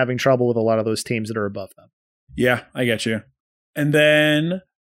see them having trouble with a lot of those teams that are above them. Yeah, I get you. And then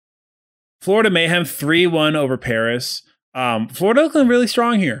Florida Mayhem 3-1 over Paris. Florida looking really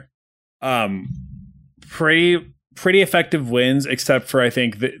strong here. Pretty effective wins, except for I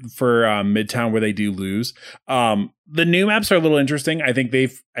think for Midtown where they do lose. The new maps are a little interesting. I think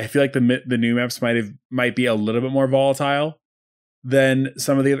I feel like the new maps might be a little bit more volatile than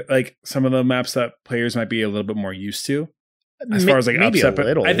some of the maps that players might be a little bit more used to. as far as like maybe upset, a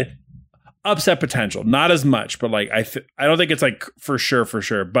little. Upset potential, not as much, but like I don't think it's like for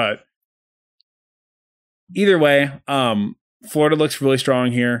sure, but either way, Florida looks really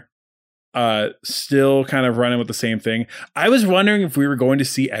strong here. Still kind of running with the same thing. I was wondering if we were going to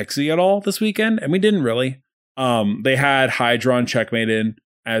see Exy at all this weekend, and we didn't really. They had Hydra and Checkmate in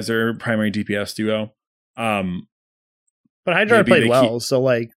as their primary DPS duo. But Hydra played well, so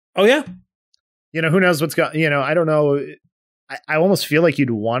like, oh yeah, who knows what's going. I don't know. I almost feel like you'd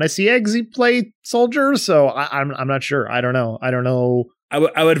want to see Exy play Soldier, so I'm not sure. I don't know.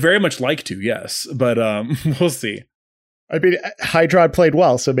 I would very much like to, yes, but we'll see. I mean, Hydrod played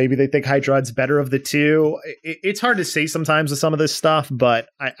well, so maybe they think Hydrod's better of the two. It's hard to say sometimes with some of this stuff, but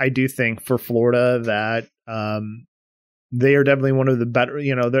I do think for Florida that they are definitely one of the better.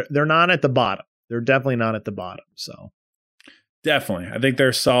 They're not at the bottom. They're definitely not at the bottom. So definitely, I think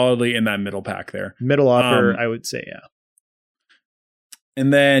they're solidly in that middle pack there. Middle upper, I would say, yeah.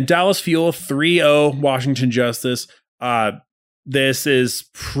 And then Dallas Fuel 3-0 Washington Justice. This is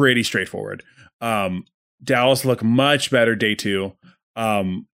pretty straightforward. Dallas look much better day 2.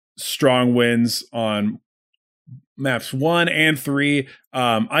 Strong wins on maps 1 and 3.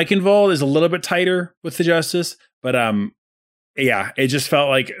 Eichenwald is a little bit tighter with the Justice, but yeah, it just felt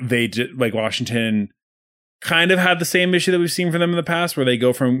like like Washington kind of had the same issue that we've seen from them in the past, where they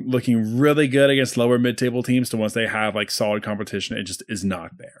go from looking really good against lower mid-table teams to once they have like solid competition, it just is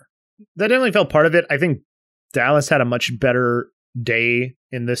not there. That definitely felt part of it. I think Dallas had a much better day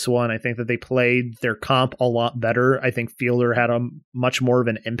in this one. I think that they played their comp a lot better. I think Fielder had a much more of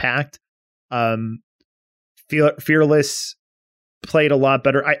an impact. Fearless played a lot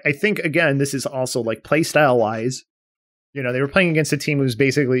better. I think, again, this is also like play style wise. They were playing against a team who's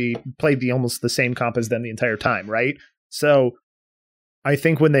basically played almost the same comp as them the entire time, right? So I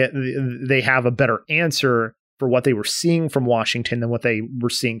think when they have a better answer for what they were seeing from Washington than what they were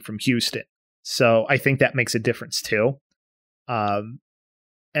seeing from Houston. So I think that makes a difference too.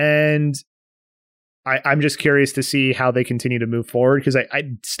 And I'm just curious to see how they continue to move forward, because I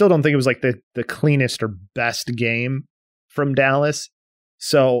still don't think it was like the cleanest or best game from Dallas.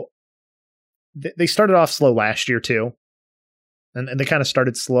 So they started off slow last year too. And they kind of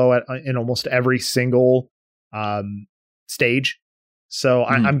started slow in almost every single stage. So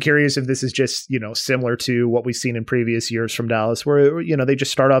I'm curious if this is just, similar to what we've seen in previous years from Dallas, where, they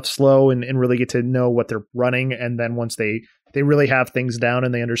just start off slow and really get to know what they're running. And then once they really have things down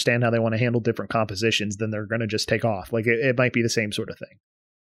and they understand how they want to handle different compositions, then they're going to just take off. Like it might be the same sort of thing.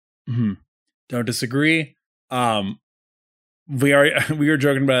 Mm-hmm. Don't disagree. We were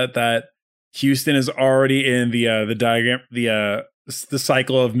joking about that. Houston is already in the diagram, the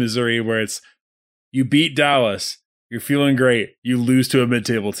cycle of misery, where it's you beat Dallas, you're feeling great, you lose to a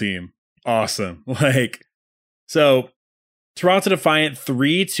mid-table team, awesome. So Toronto Defiant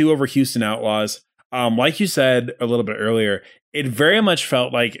 3-2 over Houston Outlaws. Like you said a little bit earlier, it very much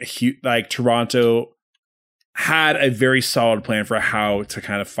felt like Toronto had a very solid plan for how to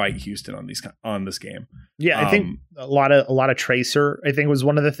kind of fight Houston on this game. Yeah, I think a lot of Tracer, I think, was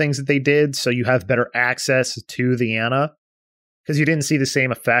one of the things that they did. So you have better access to the Ana, because you didn't see the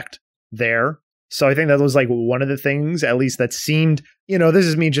same effect there. So I think that was like one of the things, at least, that seemed, this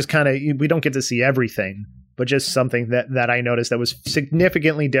is me just kind of, we don't get to see everything, but just something that I noticed that was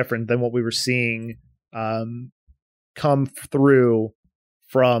significantly different than what we were seeing come through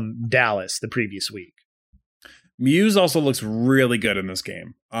from Dallas the previous week. Muse also looks really good in this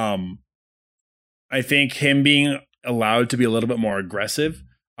game. I think him being allowed to be a little bit more aggressive,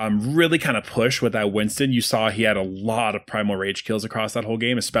 really kind of push with that Winston. You saw he had a lot of Primal Rage kills across that whole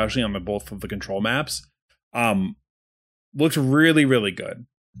game, especially on both of the control maps. Looked really, really good.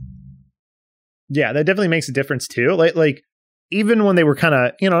 Yeah, that definitely makes a difference too. Like even when they were kind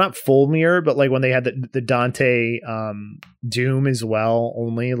of, not full mirror, but like when they had the Dante Doom as well,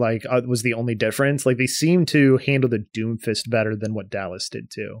 only was the only difference. Like they seemed to handle the Doomfist better than what Dallas did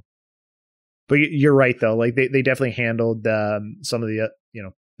too. But you're right though. Like they definitely handled some of the,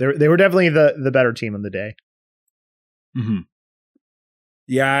 they were definitely the better team on the day. Mm-hmm.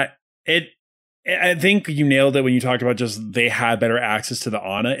 Yeah, I think you nailed it when you talked about just they had better access to the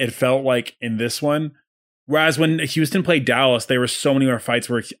Ana. It felt like in this one, whereas when Houston played Dallas, there were so many more fights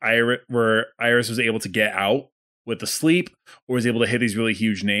where Iris was able to get out with the sleep or was able to hit these really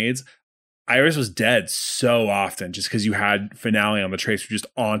huge nades. Iris was dead so often just because you had Finale on the Tracer just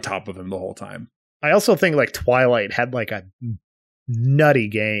on top of him the whole time. I also think like Twilight had like a nutty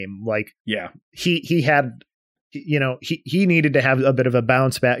game. Like, yeah, he had, he needed to have a bit of a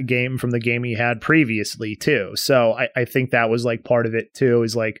bounce back game from the game he had previously too. So I think that was like part of it too,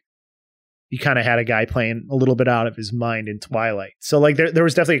 is like, you kind of had a guy playing a little bit out of his mind in Twilight. So like there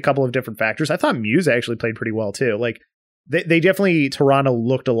was definitely a couple of different factors. I thought Muse actually played pretty well too. Like they definitely, Toronto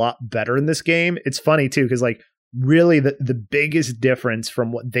looked a lot better in this game. It's funny too, because like really the biggest difference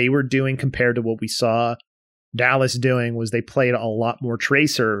from what they were doing compared to what we saw Dallas doing was they played a lot more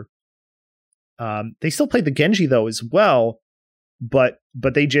Tracer. They still played the Genji though as well, but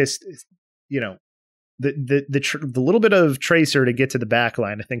they just, you know, the little bit of Tracer to get to the back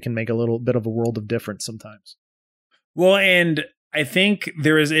line, I think, can make a little bit of a world of difference sometimes. Well, and I think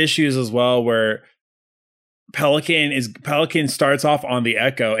there is issues as well where Pelican starts off on the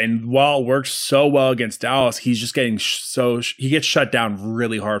Echo, and while it works so well against Dallas, he's just getting he gets shut down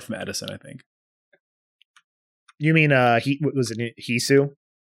really hard from Edison, I think. You mean was it Hisu?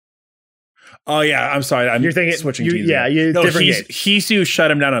 Oh yeah, I'm sorry. You're thinking switching teams. Yeah, no, different games. Hisu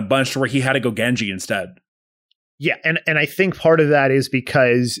shut him down a bunch to where he had to go Genji instead. Yeah, and I think part of that is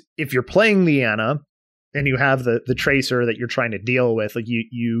because if you're playing Liana and you have the Tracer that you're trying to deal with, like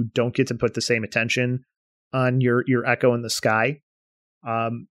you don't get to put the same attention on your Echo in the sky.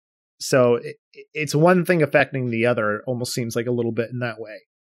 So it's one thing affecting the other. It almost seems like a little bit in that way.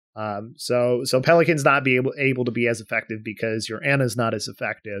 So Pelican's not able to be as effective because your Ana's not as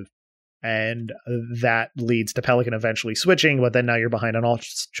effective. And that leads to Pelican eventually switching, but then now you're behind on all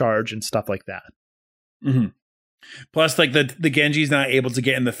charge and stuff like that. Mm-hmm. Plus, like the Genji's not able to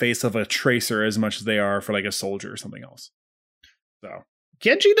get in the face of a Tracer as much as they are for like a Soldier or something else. So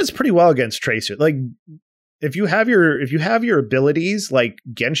Genji does pretty well against Tracer. Like if you have your abilities, like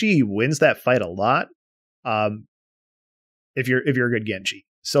Genji wins that fight a lot. If you're a good Genji,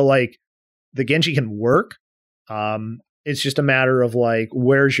 so like the Genji can work. It's just a matter of like,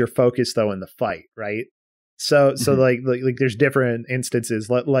 where's your focus though in the fight, right? So like there's different instances.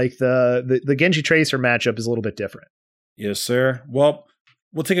 Like the Genji Tracer matchup is a little bit different. Yes, sir. Well,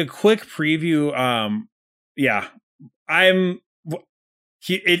 we'll take a quick preview.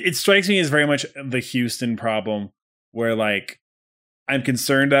 It strikes me as very much the Houston problem, where like I'm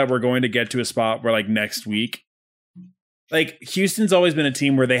concerned that we're going to get to a spot where like next week, like Houston's always been a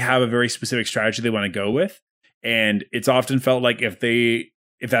team where they have a very specific strategy they want to go with. And it's often felt like if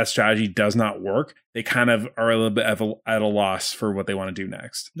that strategy does not work, they kind of are a little bit at a loss for what they want to do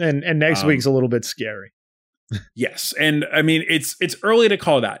next. And next week's a little bit scary. Yes. And I mean, it's early to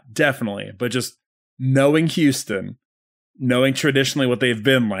call that, definitely. But just knowing Houston, knowing traditionally what they've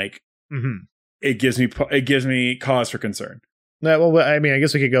been like, it gives me cause for concern. Well, I mean, I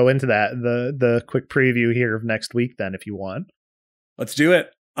guess we could go into that, the quick preview here of next week then, if you want. Let's do it.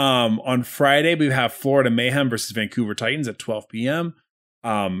 On Friday, we have Florida Mayhem versus Vancouver Titans at 12 p.m.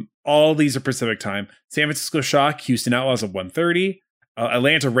 All these are Pacific time. San Francisco Shock, Houston Outlaws at 1:30.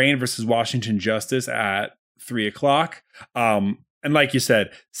 Atlanta Reign versus Washington Justice at 3 o'clock. And like you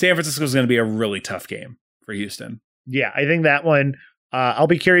said, San Francisco is going to be a really tough game for Houston. Yeah, I think that one, I'll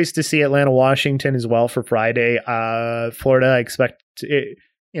be curious to see Atlanta Washington as well for Friday. Florida, I expect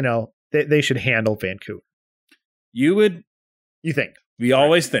they should handle Vancouver. You think? We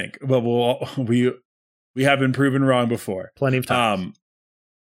always think, but we have been proven wrong before. Plenty of times.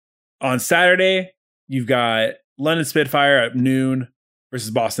 On Saturday, you've got London Spitfire at noon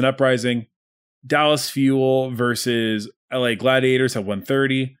versus Boston Uprising, Dallas Fuel versus LA Gladiators at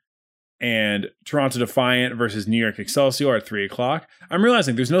 1:30, and Toronto Defiant versus New York Excelsior at 3 o'clock. I'm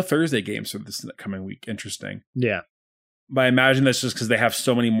realizing there's no Thursday games for this coming week. Interesting. Yeah. But I imagine that's just because they have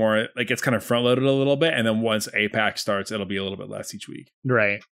so many more, like it's kind of front loaded a little bit. And then once APAC starts, it'll be a little bit less each week.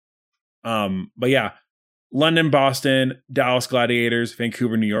 Right. But yeah, London, Boston, Dallas Gladiators,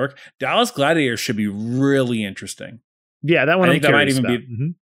 Vancouver, New York. Dallas Gladiators should be really interesting. Yeah, that one I think that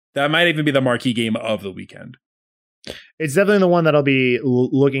might even be the marquee game of the weekend. It's definitely the one that I'll be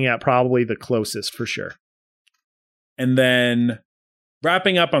looking at probably the closest for sure. And then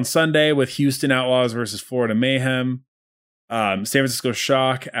wrapping up on Sunday with Houston Outlaws versus Florida Mayhem. San Francisco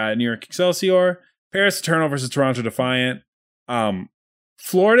Shock at New York Excelsior, Paris Eternal versus Toronto Defiant.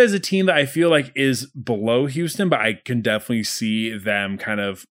 Florida is a team that I feel like is below Houston, but I can definitely see them kind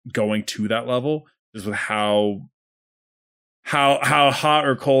of going to that level just with how hot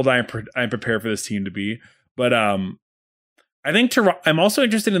or cold I'm prepared for this team to be. But I think I'm also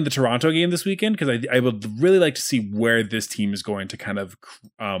interested in the Toronto game this weekend because I would really like to see where this team is going to kind of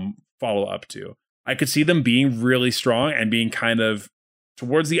follow up to. I could see them being really strong and being kind of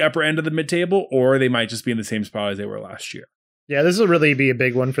towards the upper end of the mid-table, or they might just be in the same spot as they were last year. Yeah, this will really be a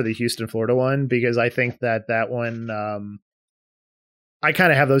big one for the Houston-Florida one because I think that one, I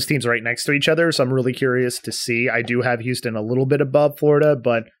kind of have those teams right next to each other, so I'm really curious to see. I do have Houston a little bit above Florida,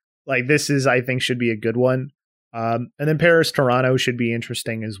 but like this is, I think, should be a good one. And then Paris Toronto should be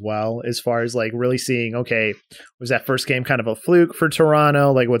interesting as well, as far as like really seeing, okay, was that first game kind of a fluke for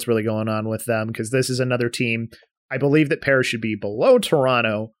Toronto? Like what's really going on with them? Because this is another team. I believe that Paris should be below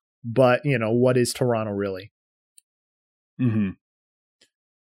Toronto, but what is Toronto really? Mm-hmm.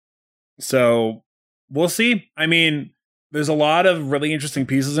 So we'll see. I mean, there's a lot of really interesting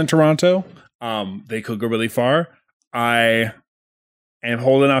pieces in Toronto. They could go really far. I am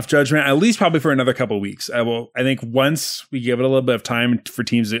holding off judgment, at least probably for another couple of weeks. I think once we give it a little bit of time for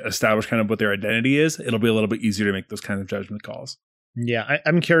teams to establish kind of what their identity is, it'll be a little bit easier to make those kind of judgment calls. Yeah,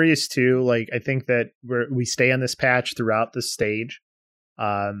 I'm curious too. Like, I think that we stay on this patch throughout the stage.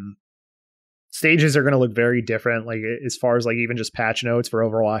 Stages are going to look very different, like as far as like even just patch notes for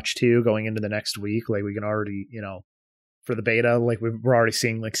Overwatch 2 going into the next week. Like we can already, for the beta, like we're already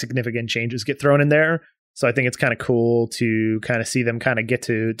seeing like significant changes get thrown in there. So I think it's kind of cool to kind of see them kind of get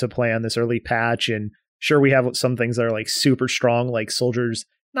to play on this early patch. And sure, we have some things that are like super strong, like Soldiers,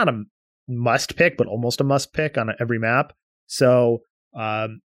 not a must pick, but almost a must pick on every map. So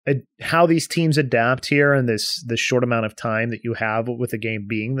how these teams adapt here in this short amount of time that you have with the game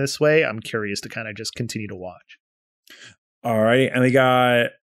being this way, I'm curious to kind of just continue to watch. All right. And we got,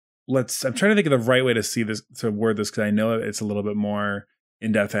 I'm trying to think of the right way to see this, to word this, because I know it's a little bit more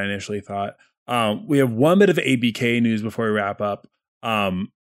in depth than I initially thought. We have one bit of ABK news before we wrap up.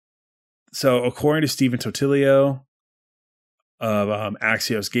 So according to Steven Totilio of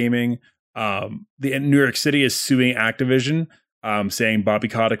Axios Gaming, the New York City is suing Activision, saying Bobby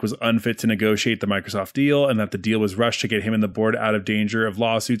Kotick was unfit to negotiate the Microsoft deal and that the deal was rushed to get him and the board out of danger of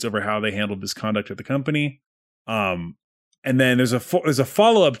lawsuits over how they handled misconduct at the company. And then there's a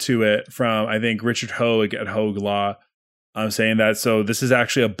follow-up to it from, I think, Richard Hogue at Hogue Law, saying that, so this is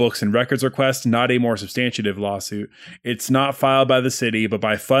actually a books and records request, not a more substantive lawsuit. It's not filed by the city, but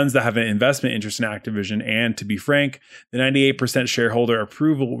by funds that have an investment interest in Activision. And to be frank, the 98% shareholder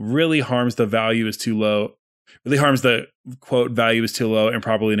approval really harms the value is too low. Really harms the quote value is too low and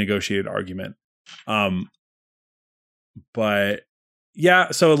properly negotiated argument. But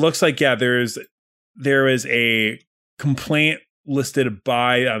yeah, so it looks like, yeah, there is a complaint listed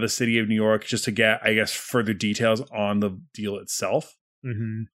by the city of New York just to get, I guess, further details on the deal itself.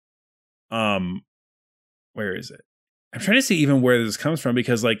 Mm-hmm. Where is it? I'm trying to see even where this comes from,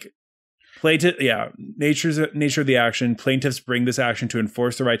 because like nature of the action. Plaintiffs bring this action to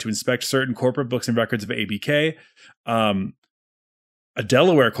enforce the right to inspect certain corporate books and records of ABK, a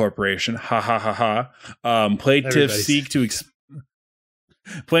Delaware corporation.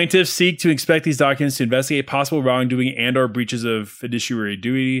 Plaintiffs seek to inspect these documents to investigate possible wrongdoing and or breaches of fiduciary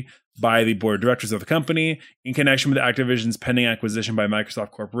duty by the board of directors of the company in connection with Activision's pending acquisition by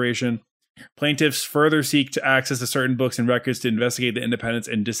Microsoft Corporation. Plaintiffs further seek to access to certain books and records to investigate the independence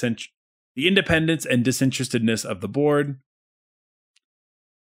and disinterestedness of the board.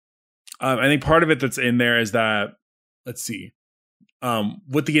 I think part of it that's in there is that, let's see.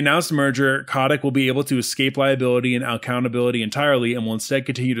 With the announced merger, Kotick will be able to escape liability and accountability entirely and will instead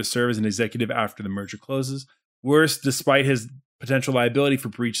continue to serve as an executive after the merger closes. Worse, despite his potential liability for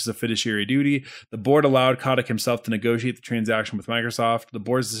breaches of fiduciary duty, the board allowed Kotick himself to negotiate the transaction with Microsoft. The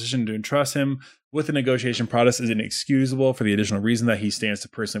board's decision to entrust him with the negotiation process is inexcusable for the additional reason that he stands to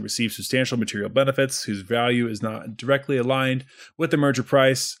personally receive substantial material benefits whose value is not directly aligned with the merger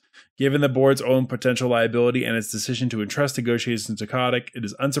price. Given the board's own potential liability and its decision to entrust negotiations to Kotick, it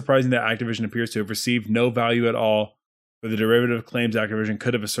is unsurprising that Activision appears to have received no value at all for the derivative claims Activision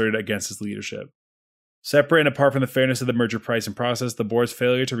could have asserted against its leadership. Separate and apart from the fairness of the merger price and process, the board's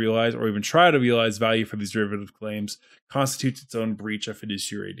failure to realize or even try to realize value for these derivative claims constitutes its own breach of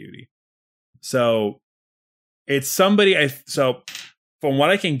fiduciary duty. So it's somebody. So from what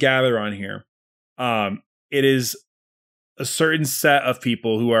I can gather on here, it is a certain set of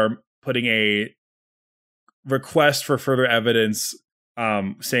people who are putting a request for further evidence,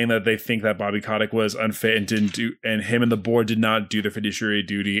 saying that they think that Bobby Kotick was unfit and and him and the board did not do their fiduciary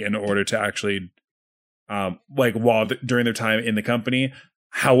duty in order to actually, during their time in the company.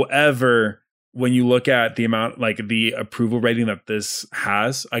 However, when you look at the amount, like the approval rating that this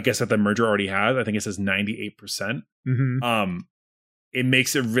has, I guess that the merger already has, I think it says 98%. Mm-hmm. It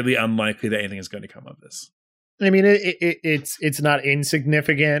makes it really unlikely that anything is going to come of this. I mean, it's not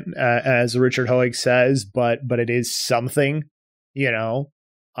insignificant, as Richard Hoeg says, but it is something, I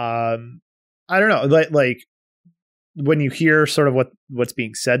don't know, like when you hear sort of what's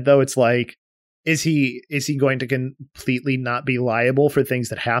being said, though, it's like, is he going to completely not be liable for things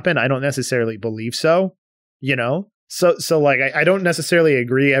that happen? I don't necessarily believe so, So like, I don't necessarily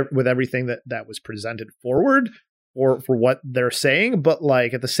agree with everything that was presented forward or for what they're saying, but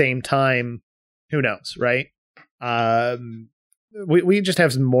like at the same time, who knows, right? We just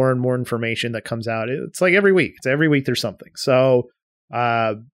have some more and more information that comes out. It's like every week. It's every week there's something. So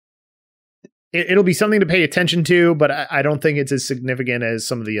it'll be something to pay attention to, but I don't think it's as significant as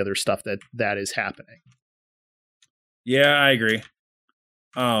some of the other stuff that is happening. Yeah, I agree.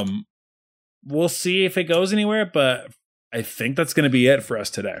 We'll see if it goes anywhere, but I think that's going to be it for us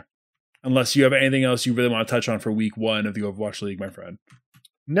today. Unless you have anything else you really want to touch on for week 1 of the Overwatch League, my friend.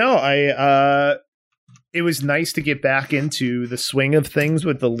 No, it was nice to get back into the swing of things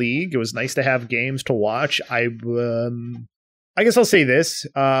with the league. It was nice to have games to watch. I guess I'll say this.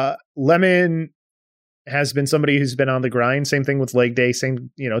 Lemon has been somebody who's been on the grind. Same thing with Leg Day.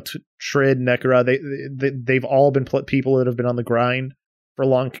 Same, Trid, Nekara. They've all been people that have been on the grind for a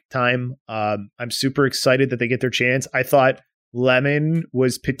long time. I'm super excited that they get their chance. I thought Lemon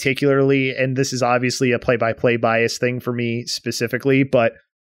was particularly, and this is obviously a play-by-play bias thing for me specifically, but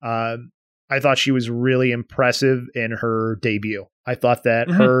I thought she was really impressive in her debut. I thought that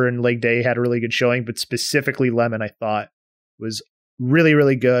her and Leg Day had a really good showing, but specifically Lemon, I thought was really,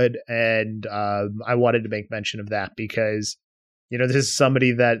 really good. And I wanted to make mention of that because, this is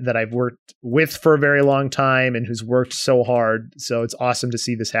somebody that I've worked with for a very long time and who's worked so hard. So it's awesome to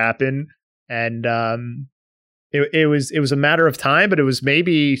see this happen. And it was a matter of time, but it was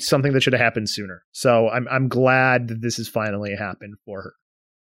maybe something that should have happened sooner. So I'm glad that this has finally happened for her.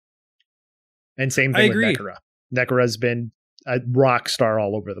 And same thing with Nekara. Nekara's been a rock star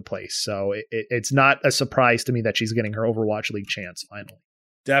all over the place. So it's not a surprise to me that she's getting her Overwatch League chance finally.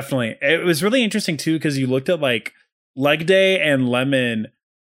 Definitely. It was really interesting too, because you looked at like Leg Day and Lemon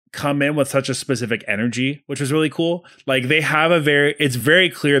come in with such a specific energy, which was really cool. Like they have it's very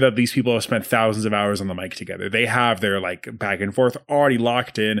clear that these people have spent thousands of hours on the mic together. They have their like back and forth already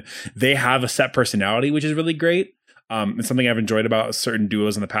locked in. They have a set personality, which is really great. And something I've enjoyed about certain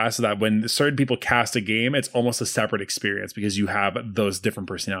duos in the past is that when certain people cast a game, it's almost a separate experience because you have those different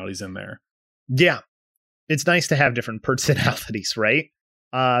personalities in there. Yeah. It's nice to have different personalities, right?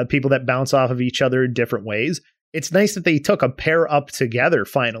 People that bounce off of each other in different ways. It's nice that they took a pair up together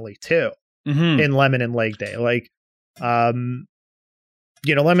finally too in Lemon and Leg Day. Like, Lemon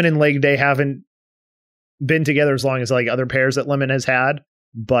and Leg Day haven't been together as long as like other pairs that Lemon has had.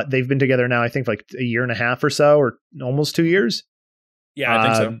 But they've been together now, I think, like a year and a half or so, or almost 2 years. Yeah,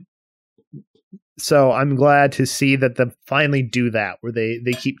 I think so. So I'm glad to see that they finally do that, where they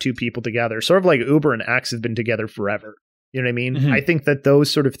keep two people together. Sort of like Uber and Axe have been together forever. You know what I mean? I think that those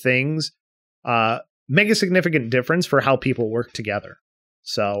sort of things make a significant difference for how people work together.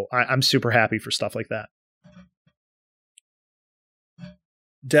 So I'm super happy for stuff like that.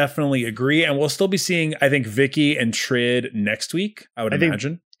 Definitely agree. And we'll still be seeing, I think, Vicky and Trid next week, I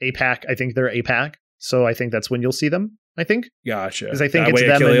imagine. APAC, I think they're APAC. So I think that's when you'll see them, I think. Gotcha. Because I think that it's way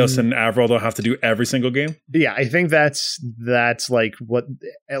them Achilles and Avril don't have to do every single game. Yeah, I think that's like what,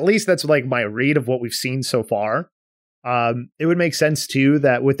 at least that's like my read of what we've seen so far. It would make sense too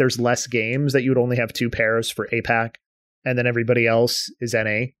that with there's less games that you would only have 2 pairs for APAC and then everybody else is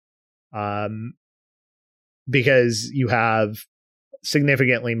NA. Because you have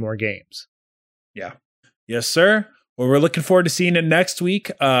significantly more games. Yeah. Yes, sir. Well, we're looking forward to seeing it next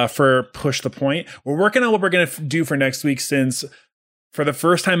week for Push the Point. We're working on what we're going to do for next week since for the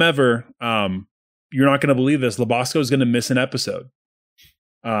first time ever, you're not going to believe this, Labosco is going to miss an episode.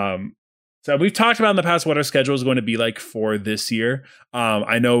 So we've talked about in the past what our schedule is going to be like for this year.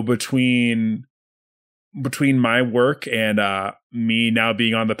 I know between my work and me now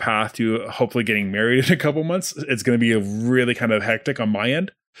being on the path to hopefully getting married in a couple months, it's going to be a really kind of hectic on my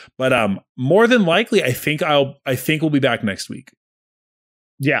end. But more than likely, I think we'll be back next week.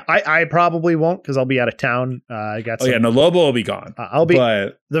 Yeah, I probably won't because I'll be out of town. I got. Lobo will be gone. I'll be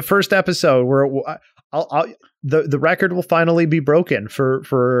the first episode where the record will finally be broken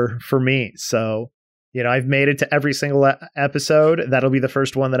for me. So I've made it to every single episode. That'll be the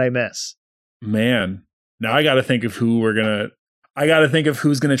first one that I miss. Man. Now I got to think of who's going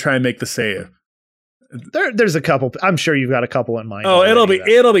to try and make the save. There's a couple. I'm sure you've got a couple in mind. Oh, it'll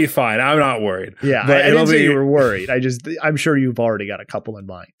be fine. I'm not worried. Yeah, I didn't say you were worried. I'm sure you've already got a couple in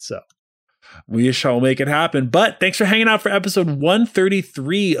mind. So we shall make it happen. But thanks for hanging out for episode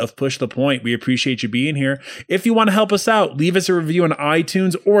 133 of Push the Point. We appreciate you being here. If you want to help us out, leave us a review on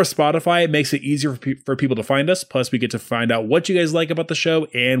iTunes or Spotify. It makes it easier for people to find us. Plus, we get to find out what you guys like about the show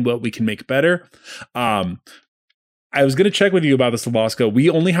and what we can make better. I was going to check with you about this, Labosco. We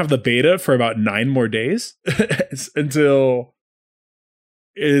only have the beta for about 9 more days until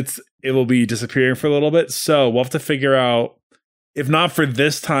it will be disappearing for a little bit. So we'll have to figure out if not for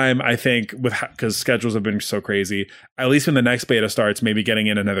this time, I think because schedules have been so crazy, at least when the next beta starts, maybe getting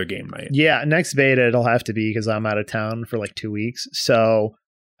in another game night. Yeah, next beta it'll have to be because I'm out of town for like 2 weeks. So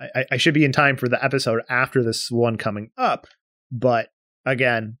I should be in time for the episode after this one coming up. But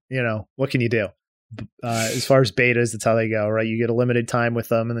again, what can you do? As far as betas, that's how they go, right? You get a limited time with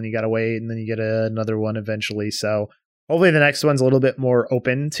them and then you got to wait and then you get another one eventually. So hopefully the next one's a little bit more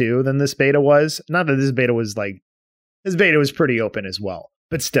open too than this beta was. Not that this beta was pretty open as well,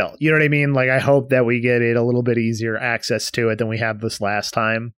 but still, you know what I mean? Like, I hope that we get it a little bit easier access to it than we had this last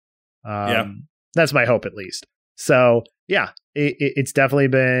time. That's my hope, at least. So yeah, it's definitely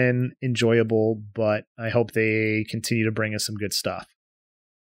been enjoyable, but I hope they continue to bring us some good stuff.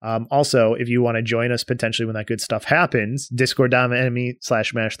 Also, if you want to join us potentially when that good stuff happens,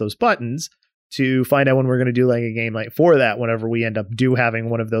 discord.me/mashthosebuttons to find out when we're going to do like a game night for that whenever we end up having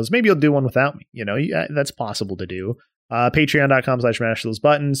one of those. Maybe you'll do one without me. That's possible to do.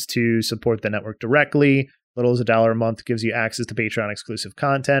 Patreon.com/mashthosebuttons to support the network directly. Little as $1 a month gives you access to Patreon exclusive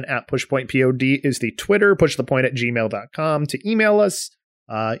content. At PushPointPod is the Twitter. PushThePoint@gmail.com to email us.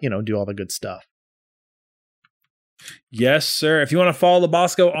 Do all the good stuff. Yes, sir. If you want to follow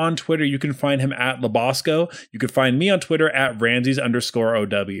Labosco on Twitter, you can find him at Labosco. You can find me on Twitter at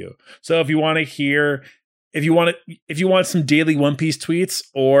Ramses_OW. So if you want some daily One Piece tweets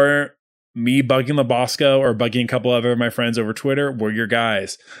or me bugging Labosco or bugging a couple other of my friends over Twitter, we're your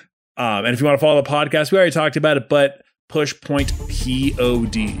guys. And if you want to follow the podcast, we already talked about it, but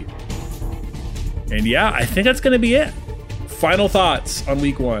PushPointPod. And yeah, I think that's going to be it. Final thoughts on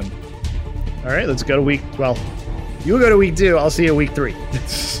week 1. All right, let's go to week. Well, you'll go to week 2. I'll see you week 3.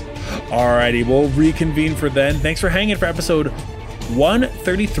 Alrighty, we'll reconvene for then. Thanks for hanging for episode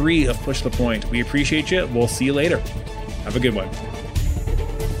 133 of Push the Point. We appreciate you. We'll see you later. Have a good one.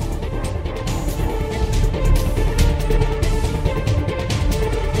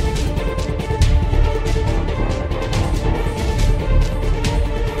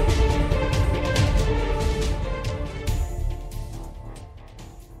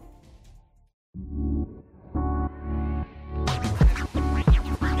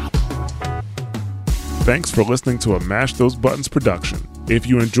 Thanks for listening to a Mash Those Buttons production. If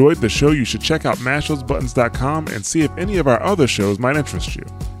you enjoyed the show, you should check out mashthosebuttons.com and see if any of our other shows might interest you.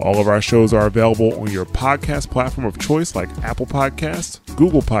 All of our shows are available on your podcast platform of choice like Apple Podcasts,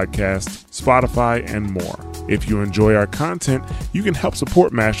 Google Podcasts, Spotify, and more. If you enjoy our content, you can help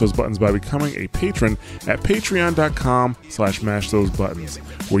support Mash Those Buttons by becoming a patron at patreon.com/mashthosebuttons,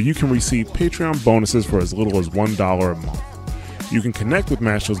 where you can receive Patreon bonuses for as little as $1 a month. You can connect with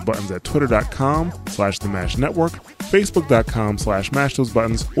Mash Those Buttons at twitter.com/TheMashNetwork,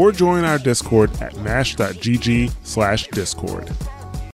 facebook.com/MashThoseButtons, or join our Discord at mash.gg/Discord.